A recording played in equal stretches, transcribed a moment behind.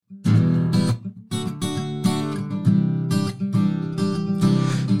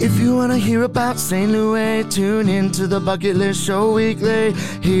If you want to hear about St. Louis, tune in to the Bucket List Show weekly.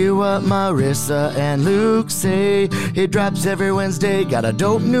 Hear what Marissa and Luke say. It drops every Wednesday. Got a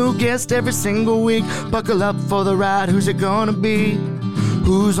dope new guest every single week. Buckle up for the ride. Who's it gonna be?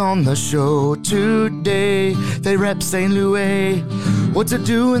 Who's on the show today? They rep St. Louis. What to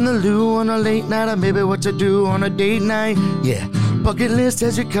do in the loo on a late night, or maybe what to do on a date night. Yeah, Bucket List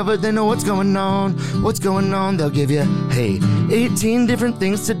has you covered. They know what's going on. What's going on? They'll give you, hey, 18 different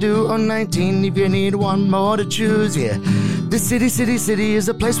things to do, or 19 if you need one more to choose. Yeah, this city is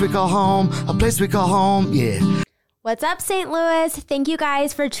a place we call home. A place we call home, yeah. What's up, St. Louis? Thank you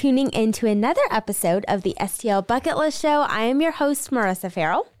guys for tuning in to another episode of the STL Bucket List Show. I am your host, Marissa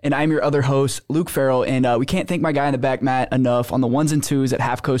Farrell. And I'm your other host, Luke Farrell. And we can't thank my guy in the back, Matt, enough on the ones and twos at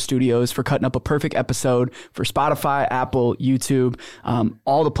Half Coast Studios for cutting up a perfect episode for Spotify, Apple, YouTube,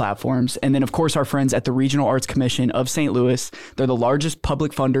 all the platforms. And then, of course, our friends at the Regional Arts Commission of St. Louis. They're the largest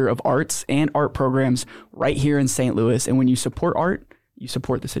public funder of arts and art programs right here in St. Louis. And when you support art, you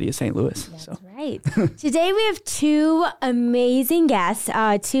support the city of St. Louis. That's right. Today we have two amazing guests,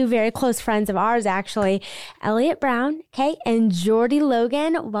 two very close friends of ours, actually. Elliott Brown, okay, and Jordy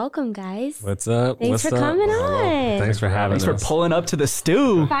Logan. Welcome, guys. What's up? Thanks for coming on. Thanks for having us. Thanks for pulling up to the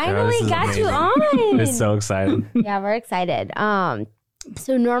stew. Finally got you on. It's so exciting. Yeah, we're excited.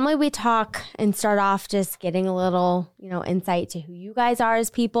 So normally we talk and start off just getting a little, insight to who you guys are as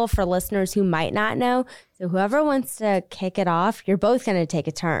people for listeners who might not know. So whoever wants to kick it off, you're both going to take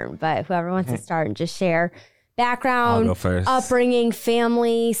a turn, but whoever wants to start and just share background, I'll go first. Upbringing,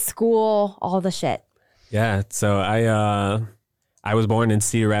 family, school, all the shit. Yeah. So I was born in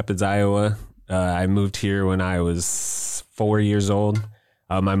Cedar Rapids, Iowa. I moved here when I was 4 years old.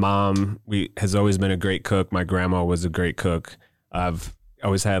 My mom has always been a great cook. My grandma was a great cook. I've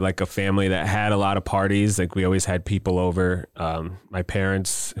always had like a family that had a lot of parties. Like we always had people over. My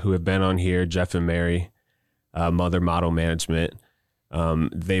parents who have been on here, Jeff and Mary, Mother Model Management.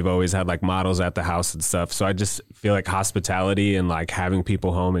 They've always had like models at the house and stuff. So I just feel like hospitality and like having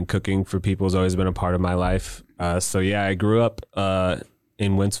people home and cooking for people has always been a part of my life. So yeah, I grew up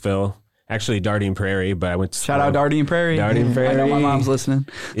in Wentzville. Actually, Darting Prairie, but I went to Shout out Darting Prairie. Darting Prairie. I know my mom's listening.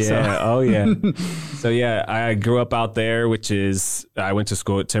 Yeah. So. Oh, yeah. So, yeah, I grew up out there, I went to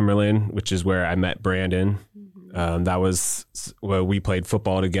school at Timberland, which is where I met Brandon. That was where we played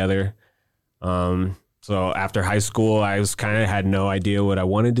football together. So after high school, I was had no idea what I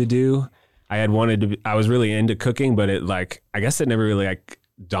wanted to do. I was really into cooking, but I guess it never really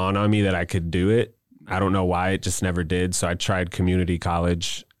dawned on me that I could do it. I don't know why, it just never did. So I tried community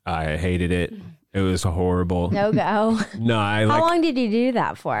college. I hated it. It was horrible. No go. No, How long did you do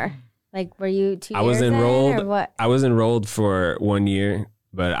that for? Were you 2 years or what? I was enrolled for 1 year,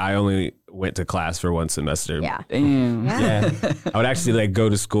 but I only went to class for one semester. Yeah. Damn. Yeah. I would actually go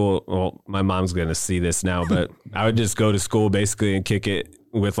to school. Well, my mom's going to see this now, but I would just go to school basically and kick it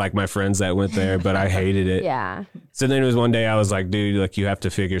with my friends that went there, but I hated it. Yeah. So then it was one day I was like, dude, you have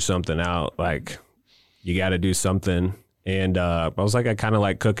to figure something out. You got to do something. And I was I kind of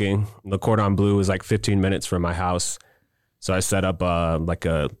like cooking. The Cordon Bleu was 15 minutes from my house. So I set up a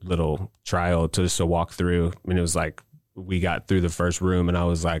little trial to walk through. And it was we got through the first room and I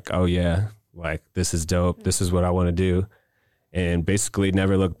was like, oh yeah, this is dope. This is what I want to do. And basically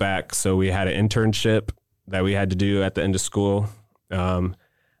never looked back. So we had an internship that we had to do at the end of school.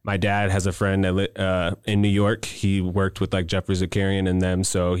 My dad has a friend that in New York. He worked with Jeffrey Zakarian and them.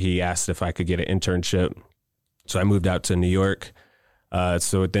 So he asked if I could get an internship. So I moved out to New York.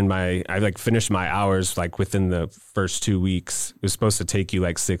 So then I finished my hours within the first 2 weeks. It was supposed to take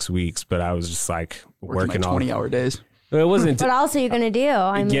you 6 weeks, but I was just working all 20-hour days. It wasn't. What else are you gonna do?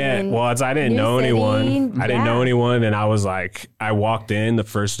 I didn't know anyone. I didn't know anyone, and I was I walked in the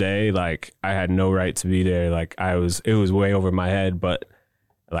first day, I had no right to be there. It was way over my head, but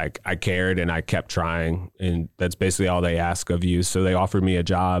I cared and I kept trying, and that's basically all they ask of you. So they offered me a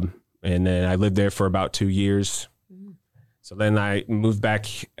job. And then I lived there for about 2 years. So then I moved back.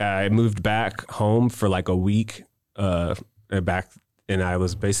 I moved back home for a week. And I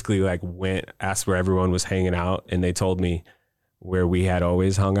was basically asked where everyone was hanging out, and they told me where we had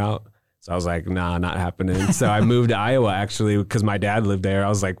always hung out. So I was like, nah, not happening. So I moved to Iowa actually because my dad lived there. I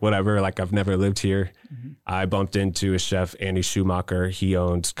was like, whatever. I've never lived here. I bumped into a chef, Andy Schumacher. He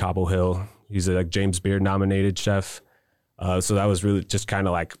owns Cobble Hill. He's a James Beard nominated chef. So that was really just kind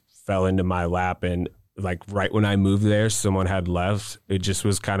of fell into my lap, and right when I moved there, someone had left. It just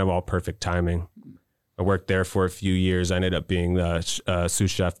was kind of all perfect timing. I worked there for a few years. I ended up being the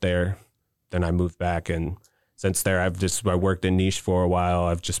sous chef there. Then I moved back, and since there, I worked in niche for a while.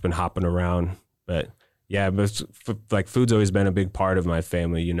 I've just been hopping around, but Yeah, but like food's always been a big part of my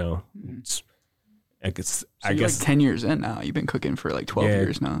family, you know. I guess like 10 years in now. You've been cooking for like 12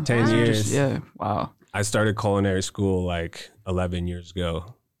 years now. 10 years. Wow. I started culinary school like 11 years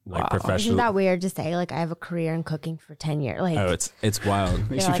ago, like professionally. Isn't that weird to say? Like I have a career in cooking for 10 years. Like, oh, it's wild.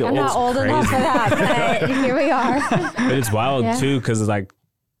 Makes you like, feel I'm not old enough for that, but here we are. But it's wild too, because like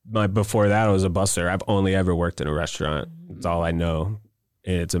before that I was a busser. I've only ever worked in a restaurant. That's all I know.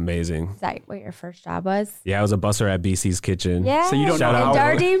 And it's amazing. Is that what your first job was? Yeah, I was a busser at BC's Kitchen. Yeah. So you don't know how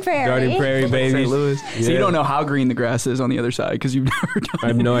Jardine Prairie. Jardine Prairie, baby. St. Louis. Yeah. So you don't know how green the grass is on the other side because you've never done it. I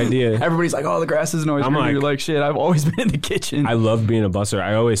have no idea. Everybody's like, oh, the grass isn't always green. You're like, shit, I've always been in the kitchen. I love being a busser.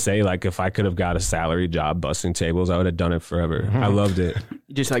 I always say, like, if I could have got a salary job bussing tables, I would have done it forever. I loved it.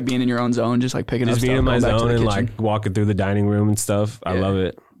 Just like being in your own zone, just like picking up stuff. Just being in my zone and kitchen. like walking through the dining room and stuff. I love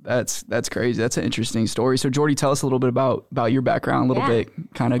it. That's crazy. That's an interesting story. So Jordy, tell us a little bit about your background, a little bit,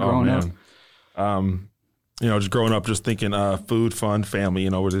 kind of growing up. You know, just growing up, just thinking food, fun, family. You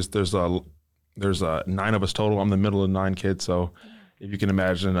know, there's 9 of us total. I'm the middle of 9 kids, so if you can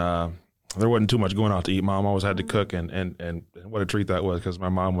imagine, there wasn't too much going out to eat. Mom always had to cook, and what a treat that was because my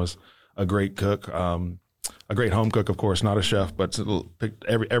mom was a great cook, a great home cook, of course, not a chef, but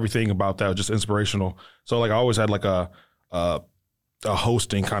everything about that was just inspirational. So like I always had like a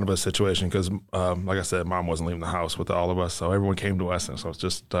hosting kind of a situation because, like I said, Mom wasn't leaving the house with all of us, so everyone came to us, and so it's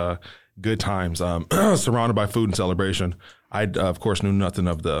just good times. Surrounded by food and celebration. I, of course, knew nothing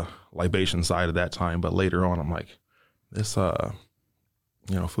of the libation side at that time, but later on, I'm like, this,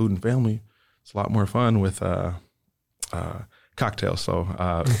 food and family, it's a lot more fun with cocktails. So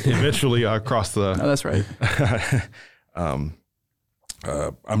eventually, across the. No, that's right. I'm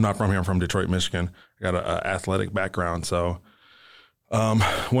not from here. I'm from Detroit, Michigan. I got an athletic background, so.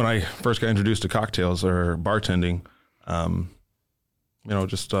 When I first got introduced to cocktails or bartending,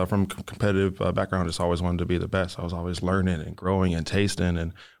 just from competitive background, just always wanted to be the best. I was always learning and growing and tasting.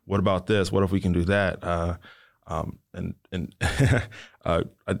 And what about this? What if we can do that? I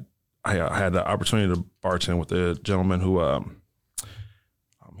had the opportunity to bartend with a gentleman who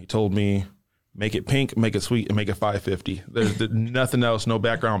he told me, make it pink, make it sweet, and make it $5.50. There's nothing else, no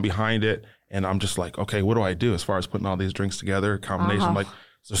background behind it. And I'm just like, okay, what do I do as far as putting all these drinks together? Combination, I'm like,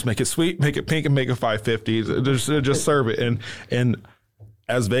 just make it sweet, make it pink, and make it $5.50. Just serve it. And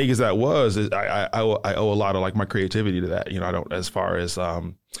as vague as that was, I owe a lot of like my creativity to that. You know, I don't, as far as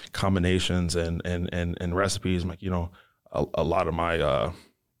combinations and recipes, like, a lot of my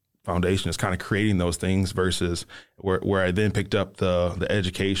foundation is kind of creating those things versus where I then picked up the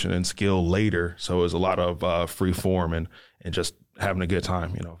education and skill later. So it was a lot of free form and just having a good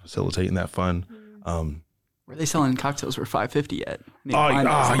time, facilitating that fun. Were they selling cocktails for $5.50 yet?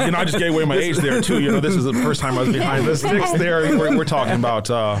 I just gave away my age there too. This is the first time I was behind the sticks there. We're talking about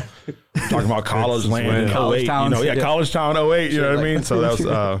college land, college towns, college town 08. You know what I mean? So that was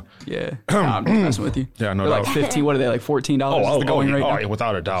I'm just messing with you. Yeah, no, they're like 15. What are they, like $14? Now? Yeah,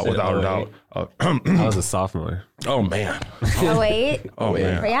 without a doubt. I was a sophomore. Oh man. Oh wait. Oh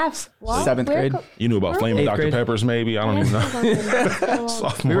man. Yeah. Well, 7th grade. You knew about flaming Dr. grade. Peppers, maybe? I don't even know.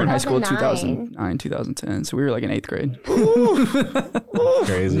 We were in high school in 2009, 2010, so we were like in 8th grade.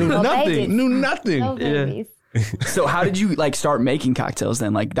 Crazy. Knew nothing. Oh, babies. So how did you like start making cocktails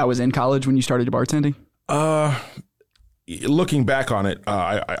then? Like that was in college when you started bartending? Looking back on it,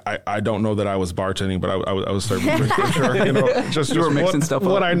 I don't know that I was bartending, but I was serving drinks for sure. You were mixing stuff up.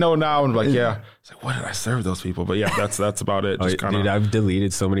 What I know now, I'm like, it's like, what did I serve those people? But yeah, that's about it. Just Dude, I've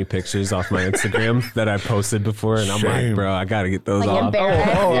deleted so many pictures off my Instagram that I posted before, and I'm like, bro, I gotta get those off.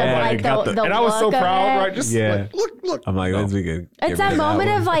 And I was so proud, right? Just look. I'm like, let's be good. It's that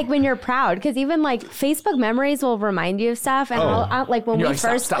moment of like when you're proud, because even like Facebook memories will remind you of stuff. And I'll like when we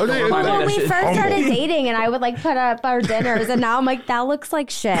first started dating, and I would like put up our dinners, and now I'm like, that looks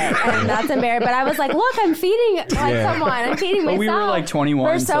like shit, and that's embarrassing. But I was like, look, I'm feeding like someone. I'm feeding myself. We were like 21.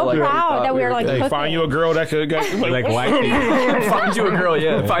 We're so proud that we were like cooking. Find you a girl that could like white people. Find you a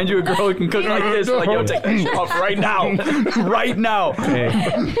girl, Find you a girl who can cook like this. Like, yo, take that shit off right now. Right now. Hey.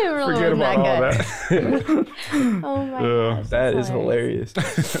 Forget about all that. Oh my gosh. That is hilarious.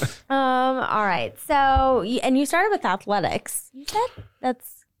 All right. So, and you started with athletics. You said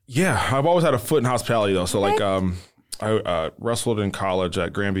that's. Yeah, I've always had a foot in hospitality though. So like, I wrestled in college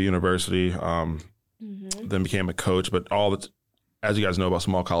at Grandview University. Then became a coach, but as you guys know about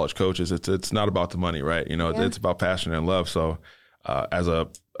small college coaches, it's not about the money, right? It's about passion and love. So, as a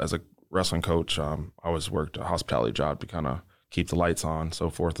wrestling coach, I always worked a hospitality job to kind of keep the lights on, so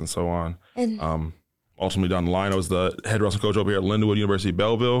forth and so on. And ultimately down the line, I was the head wrestling coach over here at Lindenwood University,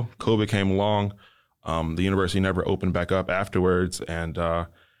 Belleville. COVID came along. The university never opened back up afterwards. And I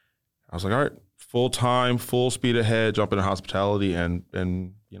was like, all right, full time, full speed ahead, jump into hospitality, and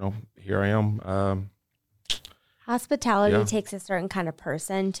here I am. Hospitality takes a certain kind of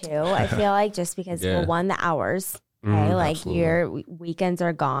person too. I feel like just because well, one, the hours. Okay, like absolutely. your weekends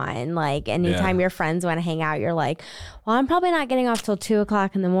are gone. Like anytime your friends want to hang out, you're like, well, I'm probably not getting off till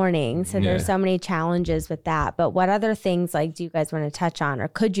 2:00 in the morning. So there's so many challenges with that. But what other things like do you guys want to touch on, or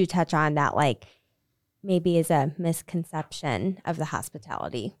could you touch on that like maybe is a misconception of the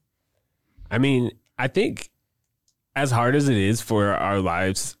hospitality? I mean, I think as hard as it is for our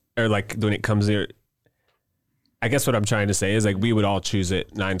lives, or like when it comes to, I guess what I'm trying to say is like we would all choose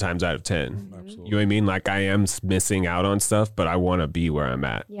it 9 times out of 10. Absolutely. You know what I mean? Like I am missing out on stuff, but I want to be where I'm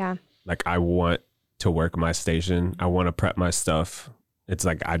at. Yeah. Like I want to work my station. I want to prep my stuff. It's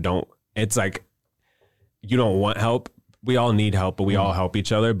like it's like you don't want help. We all need help, but we all help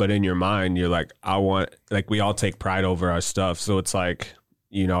each other. But in your mind, you're like, we all take pride over our stuff. So it's like,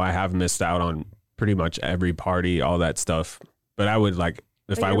 I have missed out on pretty much every party, all that stuff. But I would like,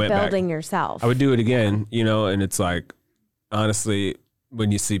 if I went building back, yourself, I would do it again, and it's like, honestly, when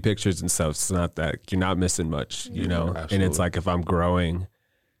you see pictures and stuff, it's not that you're not missing much, Absolutely. and it's like, if I'm growing,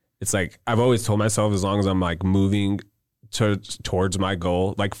 it's like, I've always told myself, as long as I'm like moving towards my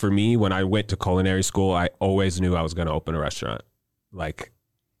goal, like for me, when I went to culinary school, I always knew I was going to open a restaurant. Like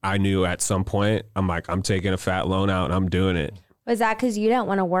I knew at some point, I'm like, I'm taking a fat loan out and I'm doing it. Was that because you didn't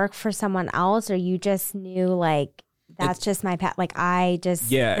want to work for someone else, or you just knew like, that's just my path. Like I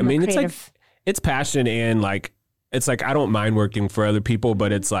just, I mean, it's like, it's passion, and like, it's like, I don't mind working for other people,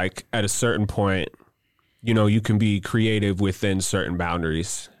 but it's like at a certain point, you can be creative within certain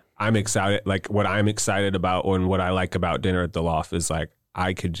boundaries. I'm excited. Like what I'm excited about, and what I like about Dinner at the Loft is like,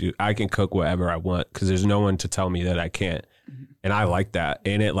 I can cook whatever I want, because there's no one to tell me that I can't. And I like that.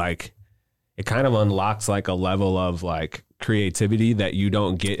 And it kind of unlocks like a level of like creativity that you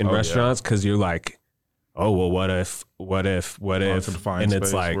don't get in restaurants. Cause you're like, oh, well, what if, and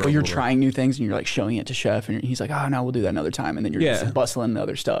it's like, well, you're trying new things and you're like showing it to chef, and he's like, oh no, we'll do that another time. And then you're just bustling the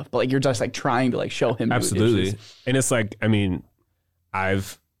other stuff, but like, you're just like trying to like show him. Absolutely. And it's like, I mean,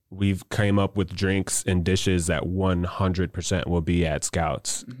 we've came up with drinks and dishes that 100% will be at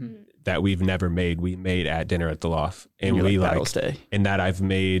Scouts that we've never made. We made at Dinner at the Loft, and we like, stay. And that I've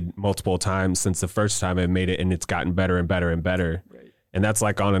made multiple times since the first time I made it, and it's gotten better and better and better. Right. And that's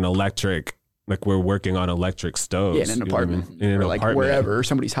like on an electric, like we're working on electric stoves. Yeah, in an apartment. Or like wherever,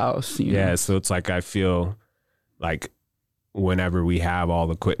 somebody's house. Yeah, so it's like, I feel like whenever we have all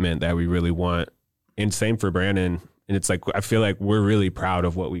the equipment that we really want, and same for Brandon, and it's like, I feel like we're really proud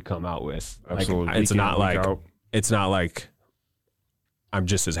of what we come out with. Absolutely. Like, it's not like I'm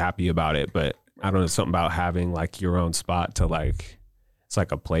just as happy about it, but I don't know, something about having like your own spot to like, it's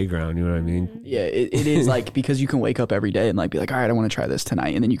like a playground, you know what I mean? Yeah, it is like, because you can wake up every day and like be like, all right, I want to try this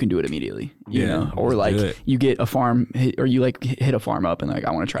tonight, and then you can do it immediately, you know? Or like you get a farm, or you like hit a farm up and like,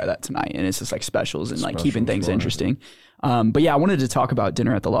 I want to try that tonight, and it's just like specials and like keeping things interesting. But yeah, I wanted to talk about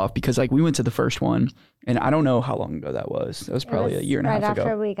Dinner at the Loft, because like we went to the first one, and I don't know how long ago that was. That was probably a year and a half ago. Right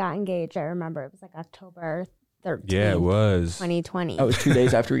after we got engaged, I remember it was like October 13th. Yeah, it was 2020. Oh, it was 2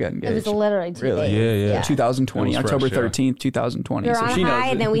 days after we got engaged. It was literally 2 days. Yeah. 2020, October 13th, 2020. You're on high,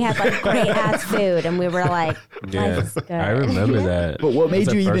 and then we had like great ass food, and we were like, life is good. I remember that. But what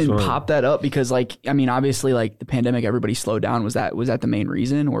made you even pop that up? Because like, I mean, obviously like the pandemic, everybody slowed down. Was that the main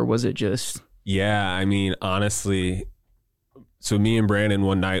reason, or was it just? Yeah, I mean, honestly, so me and Brandon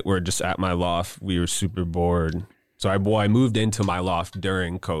one night were just at my loft. We were super bored. So I moved into my loft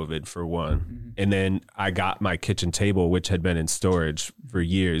during COVID for one. And then I got my kitchen table, which had been in storage for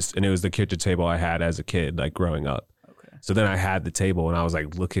years. And it was the kitchen table I had as a kid, like growing up. Okay. So then I had the table, and I was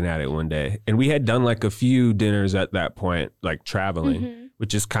like looking at it one day. And we had done like a few dinners at that point, like traveling,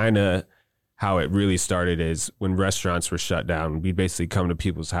 which is kind of how it really started. Is when restaurants were shut down, we'd basically come to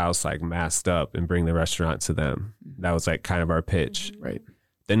people's house like masked up and bring the restaurant to them. That was like kind of our pitch. Right.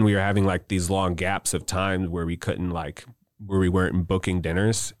 Then we were having like these long gaps of time where we couldn't where we weren't booking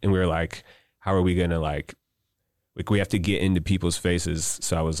dinners, and we were like, how are we going to like we have to get into people's faces.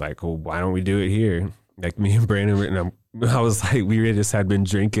 So I was like, well, why don't we do it here? Like me and Brandon, I was like, we just had been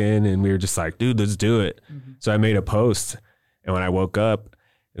drinking, and we were just like, dude, let's do it. So I made a post, and when I woke up,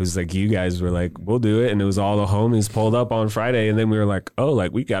 it was like, you guys were like, we'll do it. And it was all the homies pulled up on Friday. And then we were like, oh,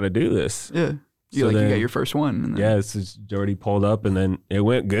 like we got to do this. Yeah. You got your first one. And then, yeah, it's just Jordy pulled up, and then it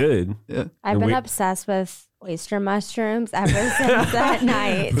went good. Yeah. I've been obsessed with oyster mushrooms ever since that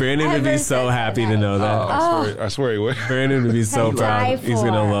night. Brandon would be so happy to know that. I swear he would. Brandon would be so proud. He's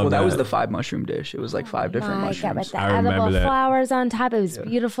going to love that. That was the 5 mushroom dish. It was like 5 different mushrooms. With the edible flowers on top. It was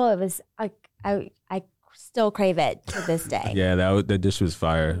beautiful. It was, I still crave it to this day. Yeah, that dish was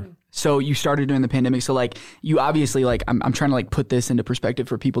fire. So you started during the pandemic. So like you obviously like I'm trying to like put this into perspective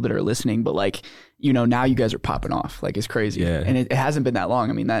for people that are listening, but like, you know, now you guys are popping off. Like it's crazy. Yeah. And it hasn't been that long.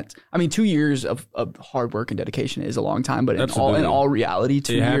 I mean, 2 years of hard work and dedication is a long time, but in all reality,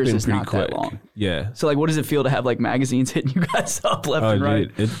 2 years is not that long. Yeah. So like what does it feel to have like magazines hitting you guys up left and right?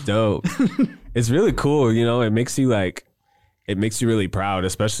 Dude, it's dope. It's really cool, you know, it makes you really proud,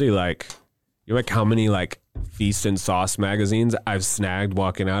 especially like you're like how many like Feast and Sauce magazines I've snagged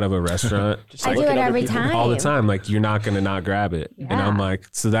walking out of a restaurant. Just I do it every time. All the time. Like you're not going to not grab it. Yeah. And I'm like,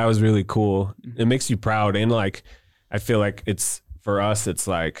 so that was really cool. It makes you proud. And like, I feel like it's for us, it's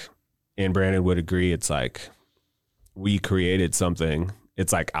like, and Brandon would agree. It's like we created something.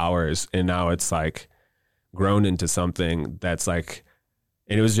 It's like ours. And now it's like grown into something that's like,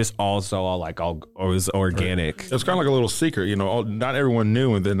 and it was just all it was organic. Right. It's kind of like a little secret, you know. Not everyone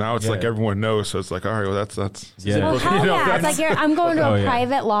knew, and then now it's like everyone knows. So it's like, all right, well, that's yeah. Well, hell yeah! It's like I'm going to a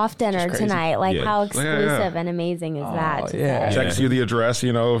private loft dinner tonight. Like how exclusive and amazing is that? Yeah, checks you the address,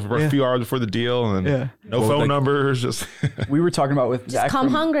 you know, a few hours before the deal, and no phone numbers. Just we were talking about with just Zach come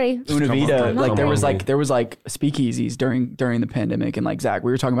hungry. Una Vida, like there was like speakeasies during the pandemic, and like Zach,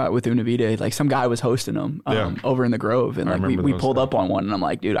 we were talking about with Una Vida, like some guy was hosting them over in the Grove, and like we pulled up on one, and I'm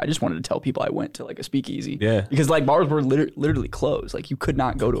like, dude, I just wanted to tell people I went to like a speakeasy. Yeah. Because like bars were literally closed. Like you could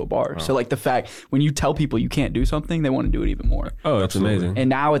not go to a bar. So like the fact when you tell people you can't do something, they want to do it even more. Oh, that's amazing. And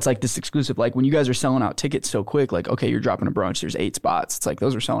now it's like this exclusive, like when you guys are selling out tickets so quick, like, okay, you're dropping a brunch, there's 8 spots. It's like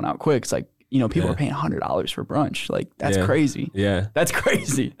those are selling out quick. It's like, you know, people are paying $100 for brunch. Like that's crazy. Yeah. That's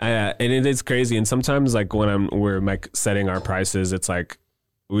crazy. And it is crazy. And sometimes like when we're like setting our prices, it's like,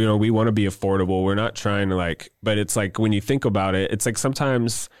 you know, we want to be affordable. We're not trying to like, but it's like when you think about it, it's like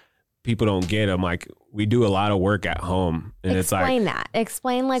sometimes people don't get them. Like we do a lot of work at home, and explain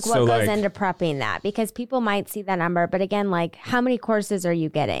like what goes into prepping that, because people might see that number, but again, like how many courses are you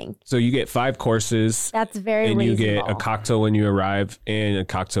getting? So you get 5 courses. That's very and reasonable. You get a cocktail when you arrive and a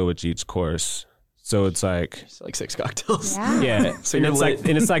cocktail with each course. So it's like 6 cocktails. Yeah. So and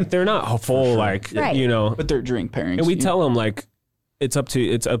it's like they're not full, like you know, but they're drink pairings. And we tell them like that's up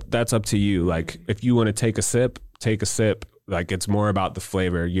to you. Like if you want to take a sip, take a sip. Like it's more about the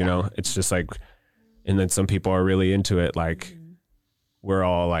flavor, you know. It's just like, and then some people are really into it. Like we're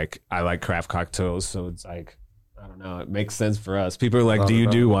all like, I like craft cocktails, so it's like, I don't know, it makes sense for us. People are like, do you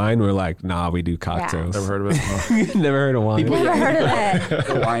do wine? We're like, nah, we do cocktails. Never heard of it. Never heard of wine. Never heard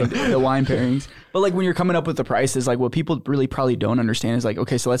of it. The wine pairings. But like when you're coming up with the prices, like what people really probably don't understand is like,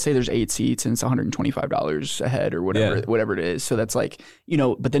 okay, so let's say there's 8 seats and it's $125 a head or whatever it is. So that's like, you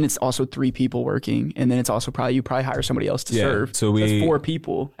know, but then it's also 3 people working, and then it's also you probably hire somebody else to serve. So that's 4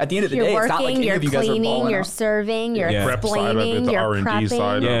 people. At the end of the day, working, it's not like any of you guys are balling cleaning, you're out. Serving, you're explaining, you're R&D side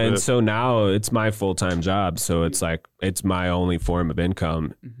prepping. Yeah, and so now it's my full-time job. So it's like, it's my only form of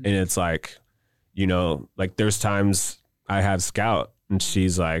income. And it's like, you know, like there's times I have Scout and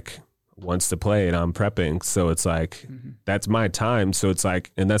she's like, wants to play and I'm prepping. So it's like, that's my time. So it's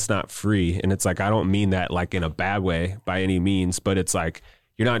like, and that's not free. And it's like, I don't mean that like in a bad way by any means, but it's like,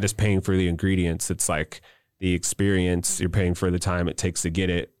 you're not just paying for the ingredients. It's like the experience, you're paying for the time it takes to get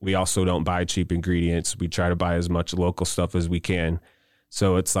it. We also don't buy cheap ingredients. We try to buy as much local stuff as we can.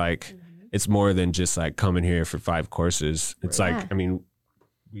 So it's like, it's more than just like coming here for 5 courses. It's like, I mean,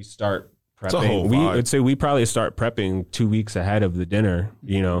 we start prepping. I'd say we probably start prepping 2 weeks ahead of the dinner,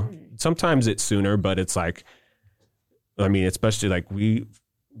 you know. Sometimes it's sooner, but it's like, I mean, especially like we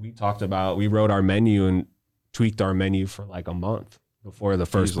wrote our menu and tweaked our menu for like a month before the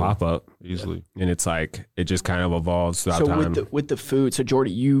first pop-up. Easily. And it's like, it just kind of evolves throughout time. So with the food, so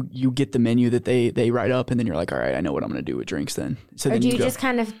Jordy, you get the menu that they write up, and then you're like, all right, I know what I'm going to do with drinks then. So or then do you just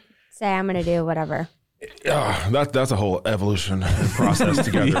kind of say, I'm going to do whatever? That's a whole evolution process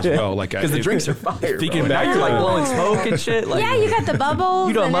together as well. Like because the drinks are fire. Thinking back, you're like blowing smoke and shit. Like, yeah, you got the bubbles.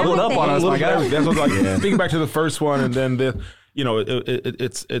 You don't level it up on us, my guy. That's what like thinking back to the first one, and then you know,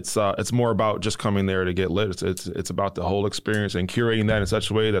 it's more about just coming there to get lit. It's about the whole experience and curating that in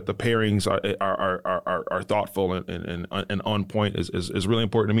such a way that the pairings are thoughtful and on point is really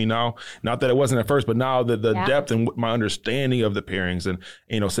important to me now. Not that it wasn't at first, but now the depth and my understanding of the pairings, and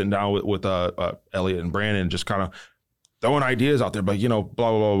you know, sitting down with Elliott and Brandon, just kind of throwing ideas out there. But you know,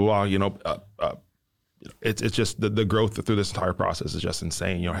 blah blah blah blah. You know. It's just the growth through this entire process is just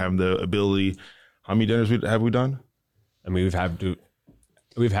insane. You know, having the ability. How many dinners have we done? I mean, we've had to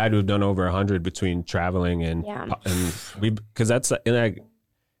have done over 100 between traveling and because that's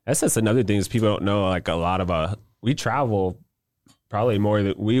another thing is people don't know. Like a lot of we travel probably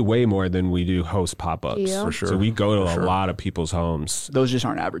way more than we do host pop-ups. For sure. So we go to a lot of people's homes. Those just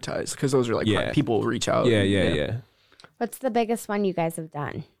aren't advertised because those are like people reach out. Yeah. What's the biggest one you guys have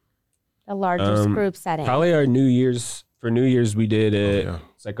done? The largest group setting. Probably our New Year's. For New Year's, we did it. Oh, yeah.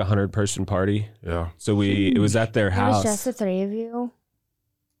 It's like 100-person party. Yeah. So it was at their house. It was just the three of you?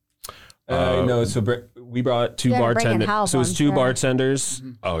 No, so we brought two bartenders. So it was two bartenders.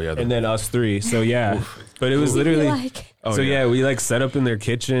 Oh, yeah. And then us three. So, yeah. But it was literally... we like set up in their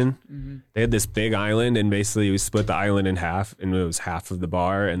kitchen. Mm-hmm. They had this big island, and basically we split the island in half, and it was half of the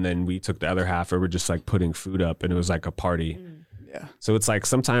bar. And then we took the other half, and we're just like putting food up, and it was like a party. Yeah. So it's like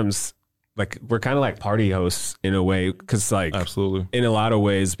sometimes... like we're kind of like party hosts in a way, because like absolutely in a lot of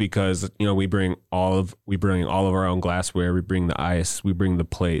ways, because we bring all of our own glassware, we bring the ice, we bring the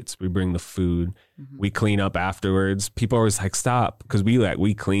plates, we bring the food, we clean up afterwards. People are always like, stop, because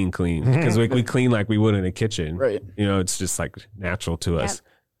we clean because we clean like we would in a kitchen, right? It's just like natural to us.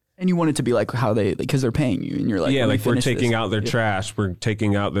 And you want it to be like how they, because they're paying you, and you're like, like we're taking out their trash, we're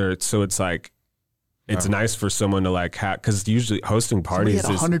taking out their, so it's like. It's nice for someone to like have, because usually hosting parties is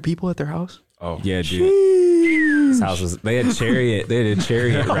 100 people at their house. Oh yeah, dude. Houses, they had chariot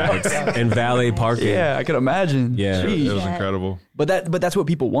rides and valet parking. Yeah, I could imagine. Yeah, it was incredible. But that's what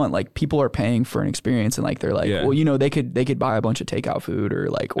people want. Like, people are paying for an experience, and like they're like, well, they could buy a bunch of takeout food or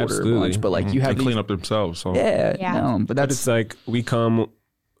like order lunch, but like you have to clean up themselves. So. Yeah. No, but it's like we come.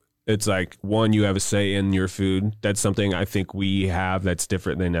 It's like, one, you have a say in your food. That's something I think we have that's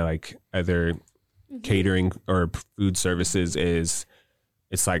different than like other catering or food services. Is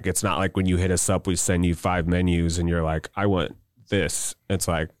it's like, it's not like when you hit us up, we send you 5 menus and you're like, I want this. It's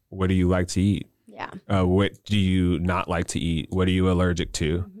like, what do you like to eat? Yeah. What do you not like to eat? What are you allergic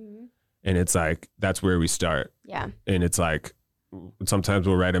to? And it's like, that's where we start. Yeah. And it's like, sometimes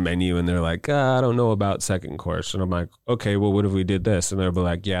we'll write a menu and they're like, I don't know about second course. And I'm like, okay, well, what if we did this? And they'll be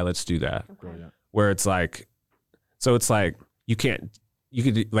like, yeah, let's do that. Okay. Where it's like, so it's like, you could,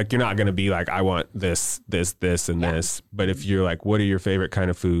 like, you're not going to be like, I want this, and this. But if you're like, what are your favorite kind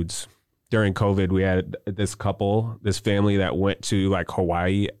of foods? During COVID, we had this family that went to like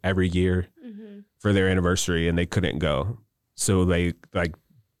Hawaii every year for their anniversary, and they couldn't go. So they like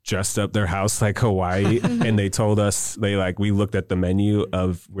dressed up their house like Hawaii, and they told us, we looked at the menu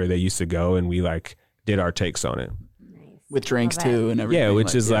of where they used to go, and we like did our takes on it. Nice. With drinks too and everything. Yeah,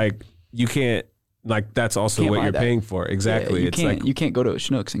 which is like, you can't, like, that's also what you're paying for. Exactly. Yeah, you can't go to a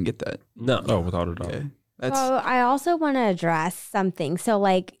Schnucks and get that. No. Oh, without a doubt. Yeah. So I also want to address something. So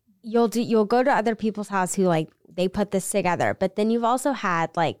like you'll go to other people's house who like they put this together, but then you've also had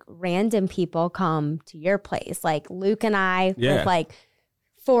like random people come to your place, like Luke and I with like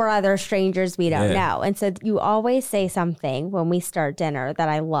 4 other strangers we don't know. And so you always say something when we start dinner that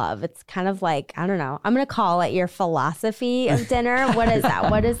I love. It's kind of like, I don't know, I'm going to call it your philosophy of dinner. What is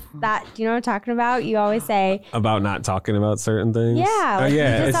that? What is that? Do you know what I'm talking about? You always say about not talking about certain things. Yeah.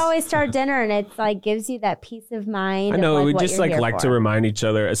 You just always start dinner, and it's like gives you that peace of mind. I know. Of, we just like to remind each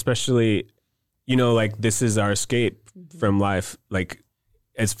other, especially, like this is our escape from life. Like,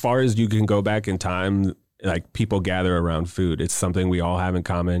 as far as you can go back in time, like, people gather around food. It's something we all have in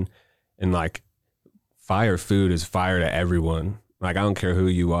common. And like, food is fire to everyone. Like, I don't care who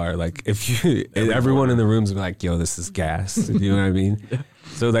you are. Like, if you, everyone in the room's like, yo, this is gas. You know what I mean?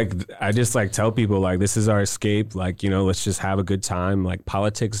 So like, I just like tell people, like, this is our escape. Like, let's just have a good time. Like,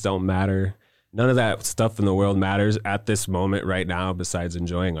 politics don't matter. None of that stuff in the world matters at this moment right now, besides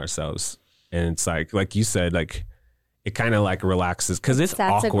enjoying ourselves. And it's like you said, like, it kind of like relaxes, because it's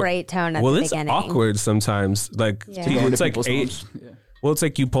that's awkward. A great tone at the beginning. It's awkward sometimes. Like, it's like 8. Well, it's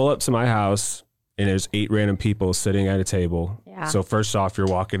like you pull up to my house and there's 8 random people sitting at a table. Yeah. So first off, you're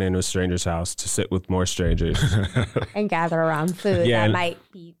walking into a stranger's house to sit with more strangers and gather around food that might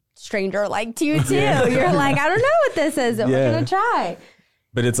be stranger like to you too. You're like, I don't know what this is. We're gonna try.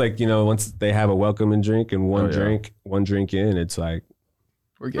 But it's like, once they have a welcoming drink and one drink in, it's like,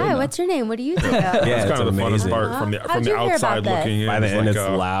 hi, what's your name? What do you do? That's kind of the funnest part from the outside looking in. By the end, it's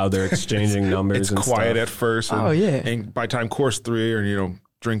loud. They're exchanging numbers. It's quiet at first. And by time course 3 or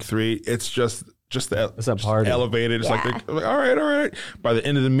drink 3, it's just it's a party. Elevated. It's like they're all right. By the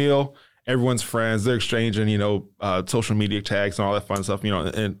end of the meal, everyone's friends. They're exchanging social media tags and all that fun stuff.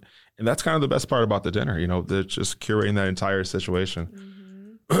 And that's kind of the best part about the dinner. They're just curating that entire situation.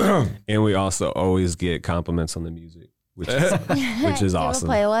 And we also always get compliments on the music. Which is awesome. Do you have a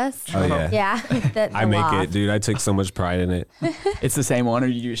playlist? Oh yeah, yeah. I make it, dude. I take so much pride in it. It's the same one, or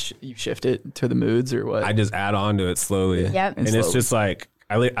you shift it to the moods, or what? I just add on to it slowly. Yep. And it's just like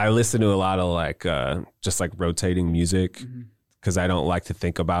I listen to a lot of like just like rotating music, because I don't like to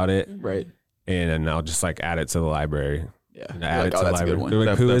think about it. Right. And I'll just like add it to the library. Yeah. And add it oh, to that's a good library. one. They're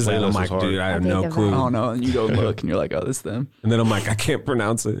like, who That is that? I'm playlist like, was hard. dude, I have I no think of clue. that. I don't know. And you go look and you're like, oh, this is them. And then I'm like, I can't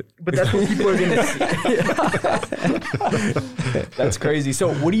pronounce it. But that's what people are going to see. That's crazy.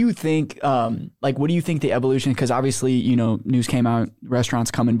 So what do you think, what do you think the evolution, because obviously, you know, news came out,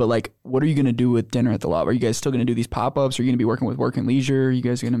 restaurants coming, but like, what are you going to do with dinner at the Loft? Are you guys still going to do these pop-ups? Are you going to be working with Work and Leisure? Are you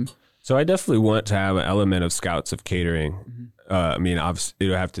guys going to? So I definitely want to have an element of scouts of catering. I mean, obviously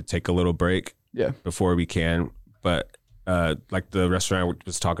it'll have to take a little break before we can, but like the restaurant I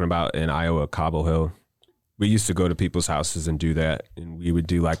was talking about in Iowa, Cobble Hill, we used to go to people's houses and do that. And we would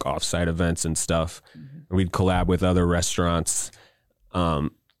do like offsite events and stuff. And we'd collab with other restaurants,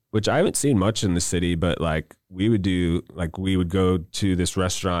 which I haven't seen much in the city, but like we would go to this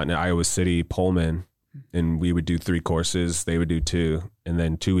restaurant in Iowa City, Pullman, and we would do 3 courses. They would do 2. And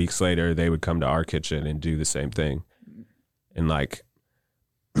then 2 weeks later, they would come to our kitchen and do the same thing. And like,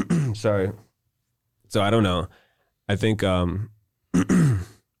 sorry. So I don't know. I think just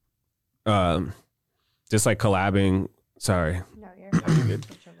like collabing. Sorry. No, you're good.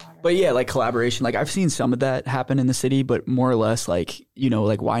 But yeah, like collaboration, like I've seen some of that happen in the city, but more or less like, you know,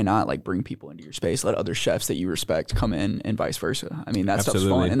 like why not like bring people into your space, let other chefs that you respect come in and vice versa. I mean, that stuff's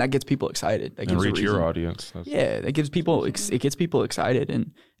fun and that gets people excited. That And gives reach your audience. that gives people, it gets people excited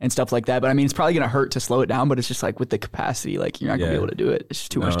and stuff like that. But I mean, it's probably going to hurt to slow it down, but it's just like with the capacity, like you're not going to be able to do it. It's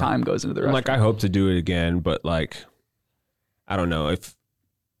just too much time goes into the restaurant. Like I hope to do it again, but like, I don't know if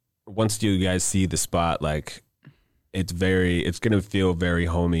once you guys see the spot, like, it's going to feel very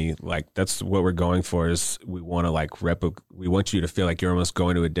homey. Like that's what we're going for is we want to like we want you to feel like you're almost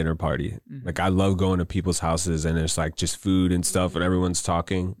going to a dinner party. Like I love going to people's houses and there's like just food and stuff and everyone's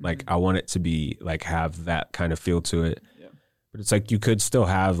talking. Like I want it to be like have that kind of feel to it. Yeah. But it's like you could still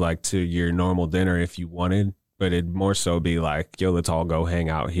have like to your normal dinner if you wanted, but it'd more so be like, yo, let's all go hang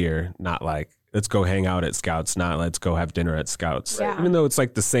out here. Not like, let's go hang out at Scouts, not let's go have dinner at Scouts. Yeah. Even though it's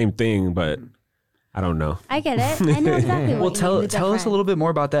like the same thing, but I don't know. I get it. I know exactly what you mean. Tell us a little bit more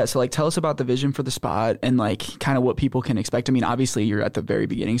about that. So like tell us about the vision for the spot and like kind of what people can expect. I mean, obviously you're at the very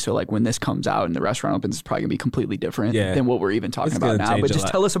beginning. So like when this comes out and the restaurant opens, it's probably gonna be completely different than what we're even talking about now. But just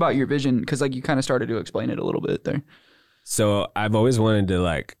tell us about your vision because like you kind of started to explain it a little bit there. So I've always wanted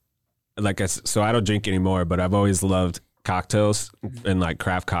to so I don't drink anymore, but I've always loved cocktails and like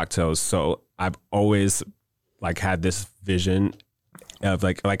craft cocktails. So I've always like had this vision of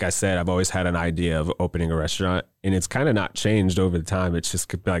like I said, I've always had an idea of opening a restaurant and it's kind of not changed over the time. It's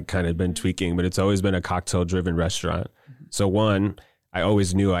just like kind of been tweaking, but it's always been a cocktail driven restaurant. So one, I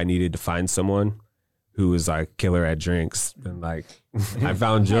always knew I needed to find someone who was like killer at drinks. And like I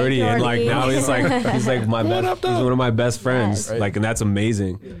found Jordy and like now he's like my best, he's one of my best friends. Yes. Like, and that's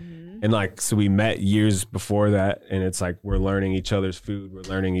amazing. And like, so we met years before that and it's like, we're learning each other's food. We're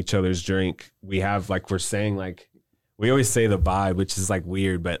learning each other's drink. We have like, we're saying like, we always say the vibe, which is like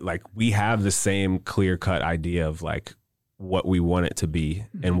weird, but like we have the same clear cut idea of like what we want it to be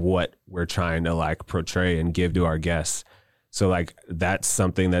and what we're trying to like portray and give to our guests. So like that's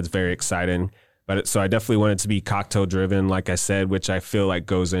something that's very exciting. But so I definitely want it to be cocktail driven, like I said, which I feel like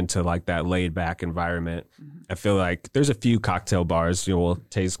goes into like that laid back environment. I feel like there's a few cocktail bars, you know, will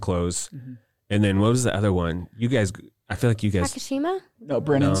taste close. And then what was the other one? You guys, I feel like you guys. Takashima? No,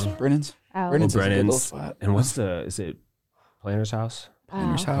 Brennan's. Oh. Brennan's. And what's is it Planner's House?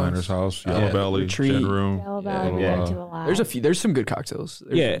 Planner's House, Yellow Belly, Retreat. Gin Room. Yellow Belly, we went to a lot. There's some good cocktails.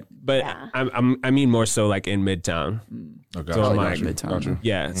 But I mean more so like in Midtown. Okay. So I'm like, Midtown.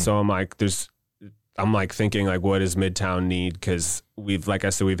 Yeah. So I'm like, I'm like thinking like, what does Midtown need? Because like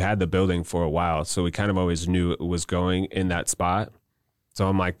I said, we've had the building for a while, so we kind of always knew it was going in that spot. So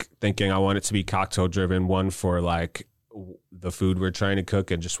I'm like thinking I want it to be cocktail driven, one for like the food we're trying to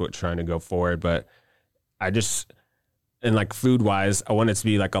cook and just what we're trying to go forward. But and like food wise, I want it to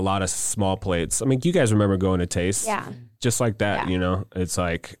be like a lot of small plates. I mean, you guys remember going to Taste? Yeah. Just like that, you know, it's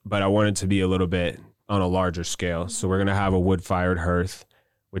like, but I want it to be a little bit on a larger scale. So we're going to have a wood fired hearth,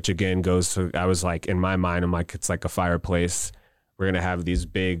 which again goes to, I was like, in my mind, I'm like, it's like a fireplace. We're going to have these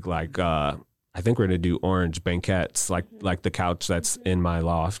big, like, I think we're going to do orange banquettes, like the couch that's in my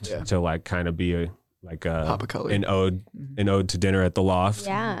loft to like kind of be pop of color. an ode to dinner at the loft.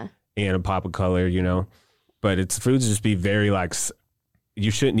 Yeah. And a pop of color, you know, but it's food's just be very like, you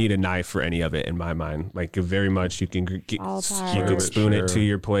shouldn't need a knife for any of it in my mind. Like very much you can spoon it to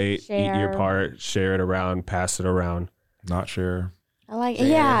your plate, eat your part, share it around, pass it around. Not share. I like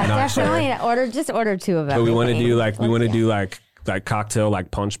definitely share. Order 2 of them. But we want to do like cocktail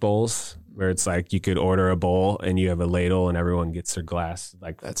like punch bowls where it's like you could order a bowl and you have a ladle and everyone gets their glass.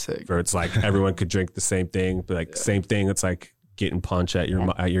 Like that's sick. Where it's like everyone could drink the same thing, but like same thing. It's like getting punch at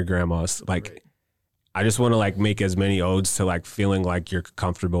your grandma's. Like I just want to like make as many odes to like feeling like you're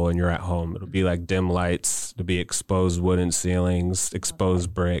comfortable and you're at home. It'll be like dim lights, it'll be exposed wooden ceilings,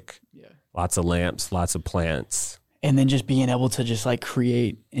 exposed brick, lots of lamps, lots of plants. And then just being able to just like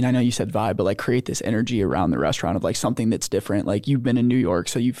create, and I know you said vibe, but like create this energy around the restaurant of like something that's different. Like you've been in New York,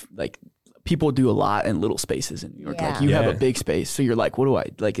 so you've like, people do a lot in little spaces in New York. Like you have a big space, so you're like, what do I,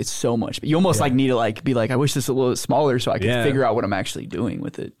 like it's so much. But you almost like need to like be like, I wish this was a little smaller so I could figure out what I'm actually doing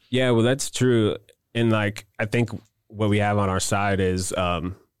with it. Yeah, well that's true. And like, I think what we have on our side is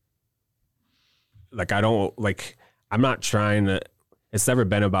like, I'm not trying to, it's never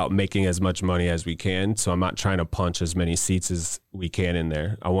been about making as much money as we can. So I'm not trying to punch as many seats as we can in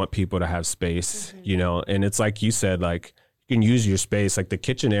there. I want people to have space, you know, and it's like you said, like you can use your space. Like the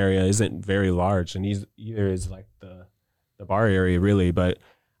kitchen area isn't very large and either is like the bar area really, but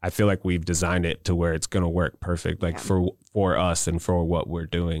I feel like we've designed it to where it's going to work perfect, like for us and for what we're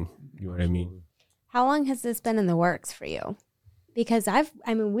doing. You know what I mean? How long has this been in the works for you? Because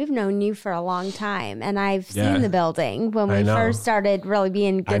we've known you for a long time, and I've seen the building when we first started really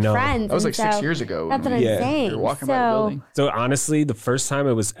being good friends. That was like 6 years ago. That's what I'm saying. You're walking by the building. So honestly, the first time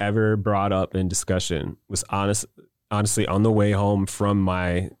it was ever brought up in discussion was honestly on the way home from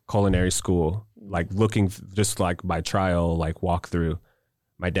my culinary school, like looking just like by trial, like walk through.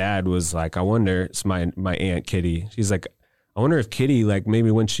 My dad was like, I wonder, it's my aunt Kitty. She's like, I wonder if Kitty, like maybe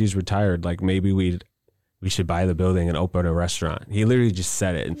when she's retired, like maybe we should buy the building and open a restaurant. He literally just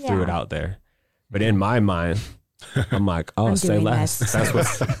said it and threw it out there. But in my mind, I'm like, oh, say less. That's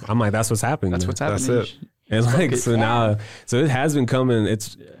what's happening. That's what's happening. That's it. It's like, so it has been coming.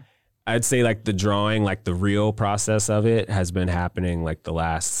 I'd say like the drawing, like the real process of it has been happening like the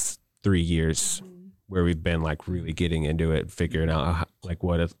last 3 years where we've been like really getting into it, figuring out like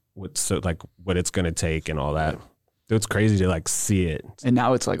what it's going to take and all that. It's crazy to like see it. And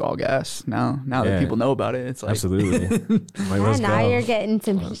now it's like all gas. Now that people know about it, it's like absolutely. Like, now you're getting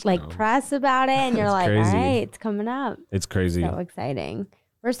some like press about it, and you're like, crazy. All right, it's coming up. It's crazy. So exciting.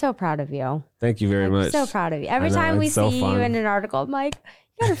 We're so proud of you. Thank you very much. So proud of you. Every time we see you in an article, I'm like,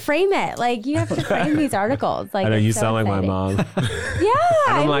 you gotta frame it. Like you have to frame these articles. Like I know you sound like my mom. Yeah.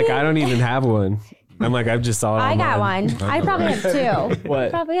 I'm like, I don't even have one. I'm like, I've just saw it. I got one. I probably have two. What? I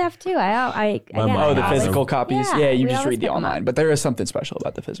probably have two. The physical copies. Yeah, you just read the online. But there is something special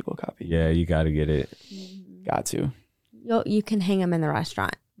about the physical copy. Yeah, you got to get it. Got to. You can hang them in the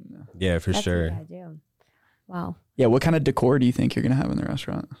restaurant. Yeah, for sure. What I do. Wow. Yeah, what kind of decor do you think you're going to have in the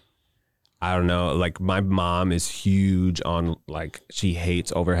restaurant? I don't know. Like my mom is huge on like, she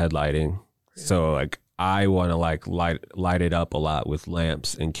hates overhead lighting. So like, I want to like light it up a lot with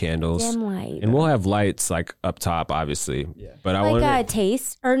lamps and candles. Dim light. And we'll have lights like up top, obviously. Yeah. But I want like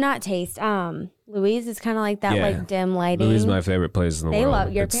taste or not taste. Louise is kind of like that, like dim lighting. Louise is my favorite place in the world. They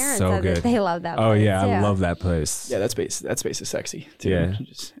love your parents. So good. They love that. Oh place yeah, too. I love that place. Yeah, that space is sexy too. Yeah.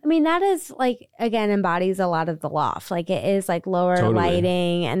 I mean, that is like again embodies a lot of the loft. Like it is like lower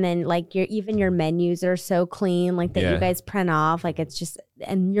lighting, and then like your menus are so clean, like that you guys print off. Like it's just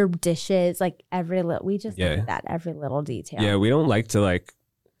and your dishes, like we just look at that every little detail. Yeah, we don't like to like.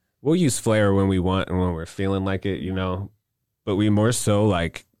 We'll use flair when we want and when we're feeling like it, you know. But we more so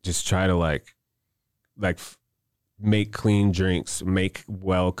like just try to like make clean drinks, make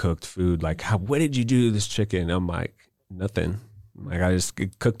well cooked food. Like, what did you do to this chicken? I'm like, nothing. Like I just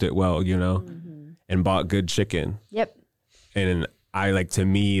cooked it well, you know, and bought good chicken. Yep. And I like, to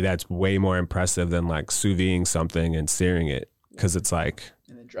me, that's way more impressive than like sous videing something and searing it, because it's like.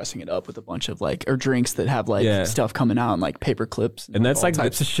 And then dressing it up with a bunch of like, or drinks that have like stuff coming out and like paper clips. And that's like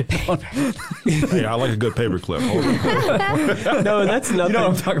types of shit. Hey, I like a good paper clip. No, that's nothing. You know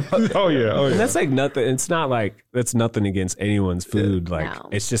what I'm talking about? Oh yeah. That's like nothing. It's not like, that's nothing against anyone's food. Like,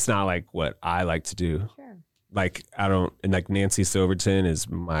 it's just not like what I like to do. Sure. Like, and like Nancy Silverton is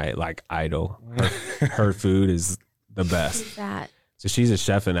my like idol. Her food is the best. Who's that? So she's a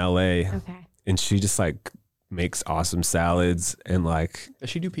chef in LA. Okay. And she just like makes awesome salads and like. Does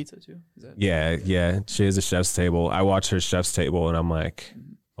she do pizza too? Yeah. She has a chef's table. I watch her chef's table and I'm like,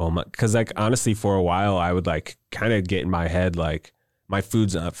 oh my, because like honestly for a while I would like kind of get in my head like my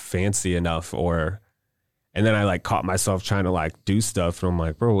food's not fancy enough, and then I like caught myself trying to like do stuff and I'm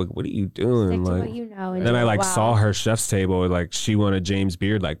like, bro, what are you doing? Stick to like, what you know. and then I like saw her chef's table, like she wanted James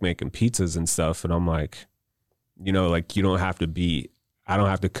Beard like making pizzas and stuff, and I'm like, you know, like I don't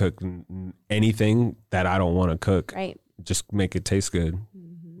have to cook anything that I don't want to cook. Right. Just make it taste good.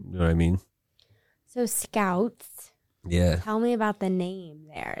 You know what I mean? So Scouts. Yeah. Tell me about the name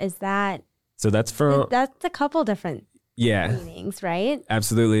there. Is that... So that's a couple different meanings, right?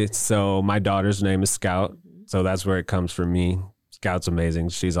 Absolutely. So my daughter's name is Scout. So that's where it comes from me. Scout's amazing.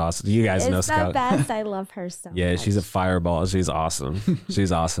 She's awesome. You guys know Scout. It's the best. I love her so Yeah, much. she's a fireball. She's awesome.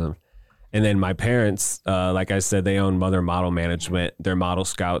 She's awesome. And then my parents, like I said, they own Mother Model Management. They're model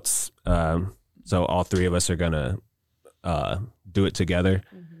scouts. So all three of us are going to do it together.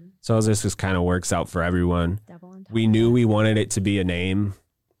 Mm-hmm. So this just kind of works out for everyone. We knew we wanted it to be a name.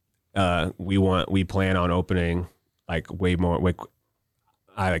 We plan on opening like way more.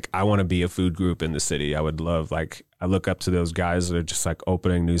 Like, I want to be a food group in the city. I would love, like, I look up to those guys that are just like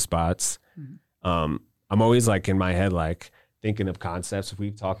opening new spots. Mm-hmm. I'm always like in my head, like thinking of concepts. If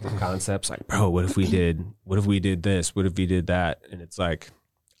we've talked of concepts, like, bro, what if we did this? What if we did that? And it's like,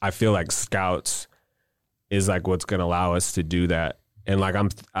 I feel like Scouts is like what's going to allow us to do that. And like,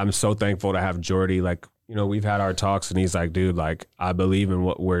 I'm so thankful to have Jordy. Like, you know, we've had our talks and he's like, dude, like, I believe in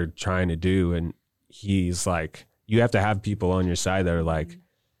what we're trying to do. And he's like, you have to have people on your side that are like,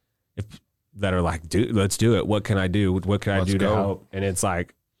 dude, let's do it. What can I do? What can I do to help? And it's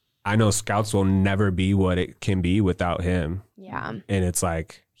like, I know Scouts will never be what it can be without him. Yeah. And it's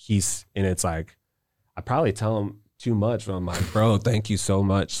like, I probably tell him too much, but I'm like, bro, thank you so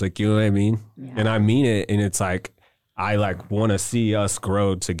much. Like, you know what I mean? Yeah. And I mean it. And it's like, I like want to see us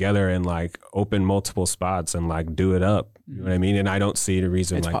grow together and like open multiple spots and like do it up. You know what I mean? And I don't see the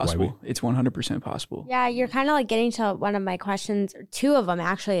reason it's like possible. Why it's 100% possible. Yeah, you're kind of like getting to one of my questions, or two of them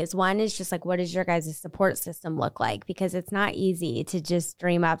actually. Is one is just like, what does your guys' support system look like? Because it's not easy to just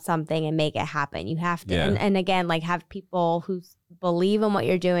dream up something and make it happen. You have to, and again, like have people who believe in what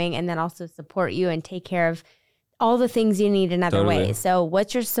you're doing and then also support you and take care of all the things you need in other ways. So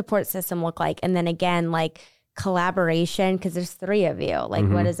what's your support system look like? And then again, like collaboration, because there's three of you. Like,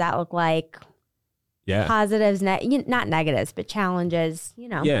 what does that look like? Yeah. Positives, not negatives, but challenges, you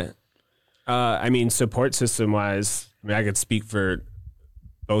know. Yeah. I mean, support system wise, I mean, I could speak for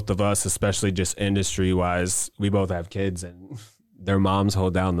both of us, especially just industry wise. We both have kids and their moms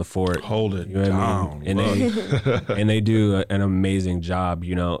hold down the fort. Hold it you know down. I mean? And they do an amazing job,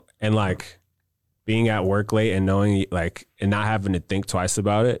 you know, and like being at work late and knowing like, and not having to think twice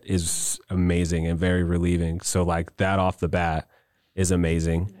about it is amazing and very relieving. So like that off the bat is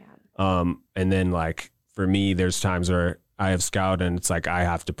amazing. And then like for me, there's times where I have Scout and it's like I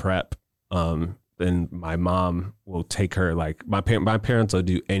have to prep. Then my mom will take her, like my parents will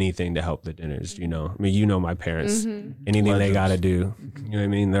do anything to help the dinners, you know. I mean, you know my parents, anything they got to do, you know what I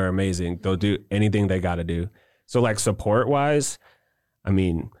mean? They're amazing. They'll do anything they got to do. So like support wise, I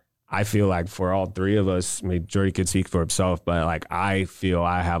mean, I feel like for all three of us, I mean, Jordy could speak for himself, but like I feel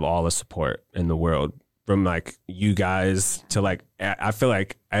I have all the support in the world. From like you guys to like, I feel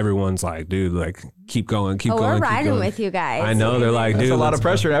like everyone's like, dude, like keep going, keep going. We're riding with you guys. I know they're like, dude, that's a lot of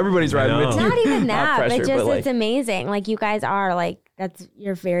pressure. Everybody's riding with you. Not even that, pressure, but just like, it's amazing. Like you guys are like,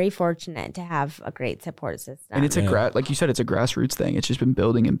 you're very fortunate to have a great support system. And it's like you said, it's a grassroots thing. It's just been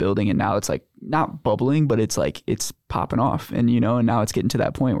building and building, and now it's like not bubbling, but it's like it's popping off, and you know, and now it's getting to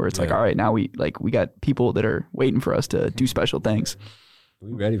that point where it's like, all right, now we got people that are waiting for us to do special things.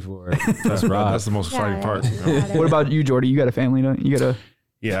 We ready for it. That's the most exciting part. You know? What about you, Jordy? You got a family, don't you?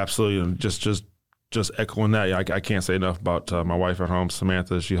 Yeah, absolutely. And just echoing that, I can't say enough about my wife at home,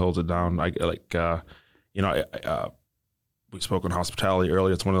 Samantha. She holds it down. We spoke on hospitality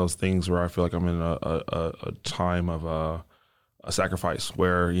earlier. It's one of those things where I feel like I'm in a time of a sacrifice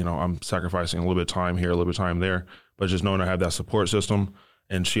where, you know, I'm sacrificing a little bit of time here, a little bit of time there, but just knowing I have that support system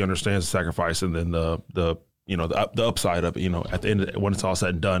and she understands the sacrifice and then the upside of it, you know, at the end of it, when it's all said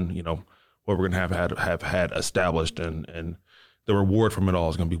and done, you know, what we're going to have had established and the reward from it all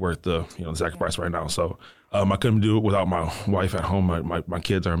is going to be worth the sacrifice right now. So I couldn't do it without my wife at home. My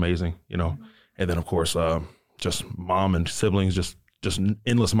kids are amazing, you know, and then of course, just mom and siblings, just an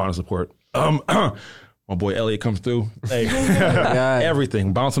endless amount of support. My boy Elliott comes through. Hey,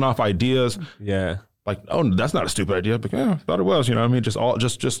 everything bouncing off ideas. Yeah. Like, oh, that's not a stupid idea, but yeah, I thought it was, you know what I mean?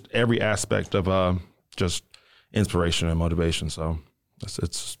 Just every aspect of just inspiration and motivation. So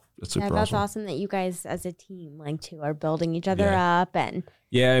it's super awesome. That's awesome that you guys as a team like too are building each other up. And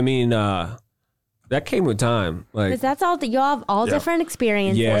I mean that came with time, like, because that's all that you all have all different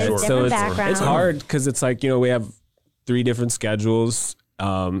experiences, different backgrounds. It's hard because it's like, you know, we have 3 different schedules.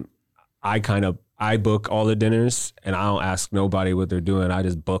 I book all the dinners and I don't ask nobody what they're doing. I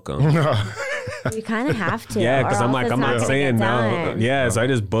just book them. You kind of have to. Yeah, because I'm not saying no. Yeah, so I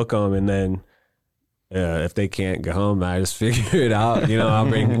just book them, and then if they can't go home, I just figure it out. You know,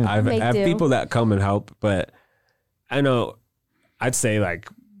 I have people that come and help, but I know I'd say like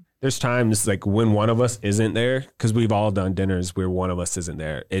there's times like when one of us isn't there, because we've all done dinners where one of us isn't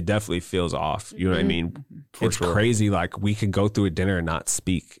there. It definitely feels off. You know what I mean? It's crazy. Like we could go through a dinner and not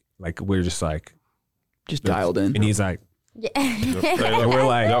speak. Like we're just like dialed in, and he's like, Yeah. And we're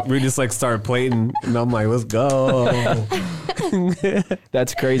like, we just like start playing, and I'm like, let's go.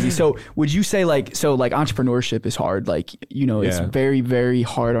 That's crazy. So would you say like entrepreneurship is hard? Like, it's very, very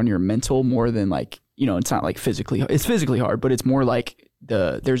hard on your mental more than like, it's not like physically, it's physically hard, but it's more like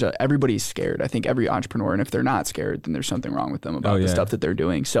everybody's scared. I think every entrepreneur, and if they're not scared, then there's something wrong with them about the stuff that they're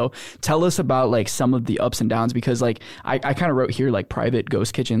doing. So tell us about like some of the ups and downs, because like I kind of wrote here like private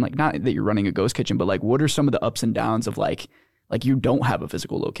ghost kitchen, like not that you're running a ghost kitchen, but like what are some of the ups and downs of like you don't have a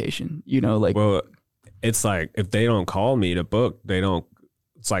physical location, like. Well, it's like if they don't call me to book,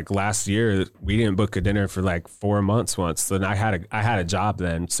 it's like last year we didn't book a dinner for like 4 months once. Then I had a job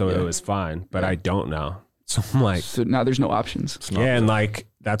then, so it was fine, but I don't now. So I'm like, so now there's no options. And like,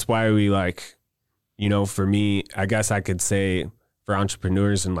 that's why we like, for me, I guess I could say for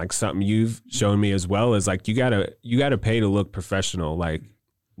entrepreneurs, and like something you've shown me as well, is like, you gotta pay to look professional. Like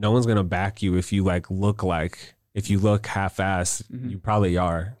no one's going to back you if you look half-assed, you probably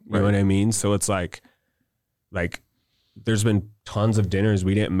are, you know what I mean? So it's like there's been tons of dinners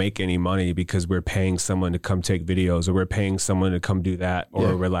we didn't make any money because we're paying someone to come take videos, or we're paying someone to come do that,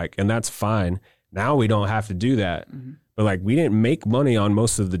 or we're like, and that's fine. Now we don't have to do that. But like, we didn't make money on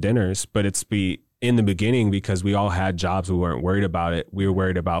most of the dinners, but in the beginning, because we all had jobs, we weren't worried about it. We were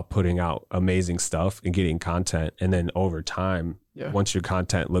worried about putting out amazing stuff and getting content. And then over time, once your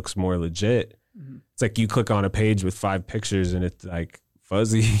content looks more legit, it's like you click on a page with 5 pictures and it's like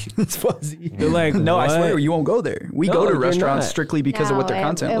fuzzy. It's fuzzy. You're like, no, what? I swear you won't go there. We go to restaurants strictly because of what their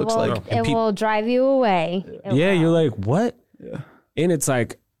content looks like. It will drive you away. You're like, what? Yeah. And it's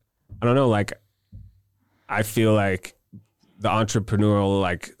like, I don't know, like, I feel like the entrepreneurial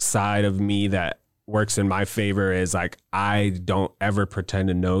like side of me that works in my favor is like, I don't ever pretend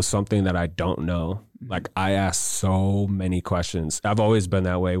to know something that I don't know. Like I ask so many questions. I've always been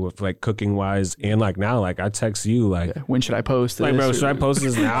that way with like cooking wise, and like now, like I text you like, when should I post this? Like, bro, should I post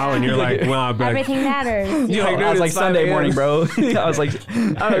this now? And you're like, well, I'll be like, everything matters. You're like, dude, I was like Sunday morning, bro. I was like, it's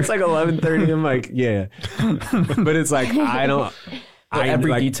like 11:30. I'm like, yeah, but it's like I don't.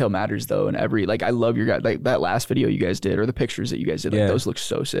 Every detail matters though, and I love your guys, like that last video you guys did, or the pictures that you guys did, like those look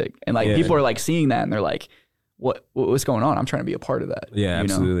so sick, and like people are like seeing that and they're like, what's going on? I'm trying to be a part of that. Yeah,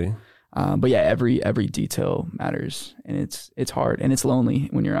 absolutely. But yeah, every detail matters, and it's hard and it's lonely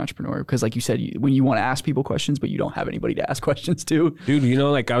when you're an entrepreneur, because like you said, when you want to ask people questions, but you don't have anybody to ask questions to. Dude,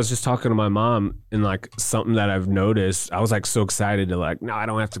 like I was just talking to my mom, and like something that I've noticed, I was like so excited to like, no, I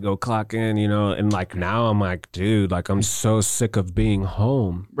don't have to go clock in, and like now I'm like, dude, like I'm so sick of being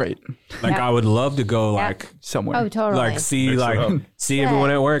home. Right. Like I would love to go like somewhere. Oh, totally. Like see everyone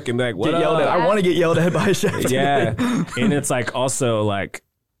at work and be like, what get yelled at. I want to get yelled at by a chef. Yeah. And it's like also like,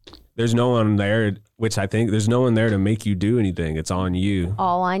 there's no one there, which I think there's no one there to make you do anything. It's on you.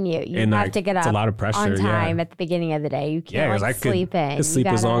 All on you. You and have like, to get up it's a lot of pressure, on time at the beginning of the day. You can't sleep in. I could sleep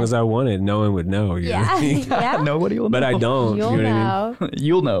as long as I wanted. No one would know. Nobody will know. But I don't. You'll know. I mean?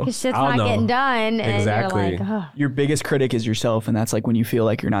 You'll know. Because shit's not getting done. Exactly. And you're like, your biggest critic is yourself, and that's like when you feel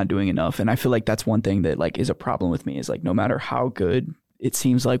like you're not doing enough. And I feel like that's one thing that like is a problem with me, is like no matter how good it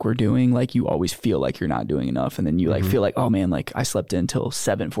seems like we're doing, like you always feel like you're not doing enough, and then you like feel like, oh man, like I slept in till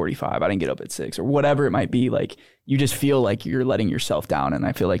 7:45, I didn't get up at 6, or whatever it might be. Like you just feel like you're letting yourself down, and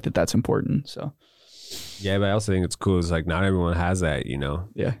I feel like that's important. So yeah, but I also think it's cool. It's like not everyone has that,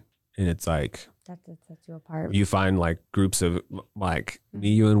 Yeah, and it's like that sets you apart. You find like groups of like me,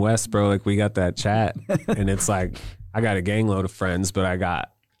 you, and Wes, bro. Like we got that chat, and it's like I got a gang load of friends, but I got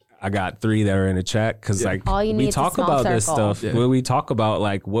 3 that are in a chat, because like we talk about this stuff. Well, we talk about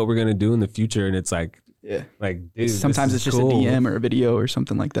like what we're gonna do in the future, and it's like like dude, sometimes it's just cool. A DM or a video or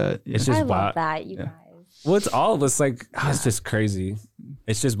something like that. It's just I love that, you guys. Well, it's all of us. Like it's just crazy.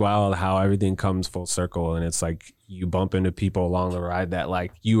 It's just wild how everything comes full circle, and it's like you bump into people along the ride that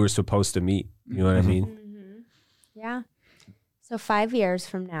like you were supposed to meet. You know what I mean? Mm-hmm. Yeah. So 5 years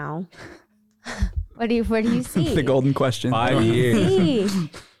from now, where do you see the golden question? 5 years.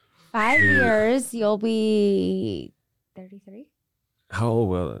 5 years, you'll be 33? How old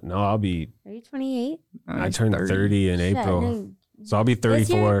will it? No, I'll be. Are you 28? I turned 30 in April. So I'll be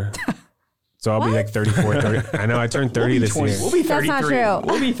 34. So I'll be like 34, 30. I know, I turned 30 this year. We'll be 33. That's not true.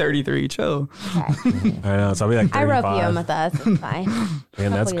 We'll be 33, chill. Okay. I know, so I'll be like 35. I rope you in with us. It's fine.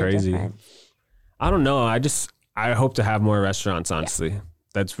 Man, that's crazy. I don't know. I hope to have more restaurants, honestly. Yeah.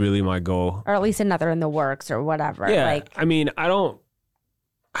 That's really my goal. Or at least another in the works or whatever. Yeah. Like, I mean, I don't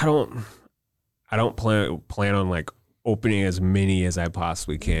plan on like opening as many as I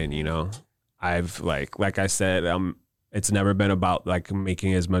possibly can, I've like I said, it's never been about like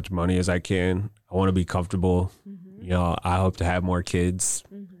making as much money as I can. I want to be comfortable. I hope to have more kids.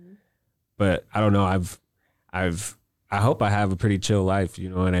 But I don't know. I hope I have a pretty chill life. You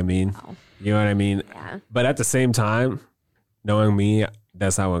know what I mean? Oh. You know what I mean? Yeah. But at the same time, knowing me,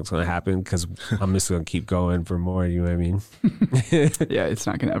 that's not what's going to happen because I'm just going to keep going for more. You know what I mean? Yeah, it's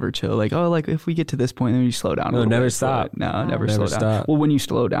not going to ever chill. Like, oh, like if we get to this point, then you slow down. No, never bit. stop. No, never slow down. Well, when you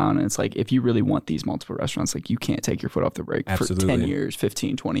slow down, and it's like, if you really want these multiple restaurants, like you can't take your foot off the brake for 10 years,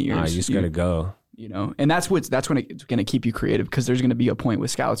 15, 20 years. You just got to go. You know, and that's when it's going to keep you creative, because there's going to be a point with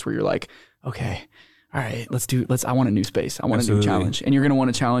Scouts where you're like, okay, all right, I want a new space. I want a new challenge. And you're going to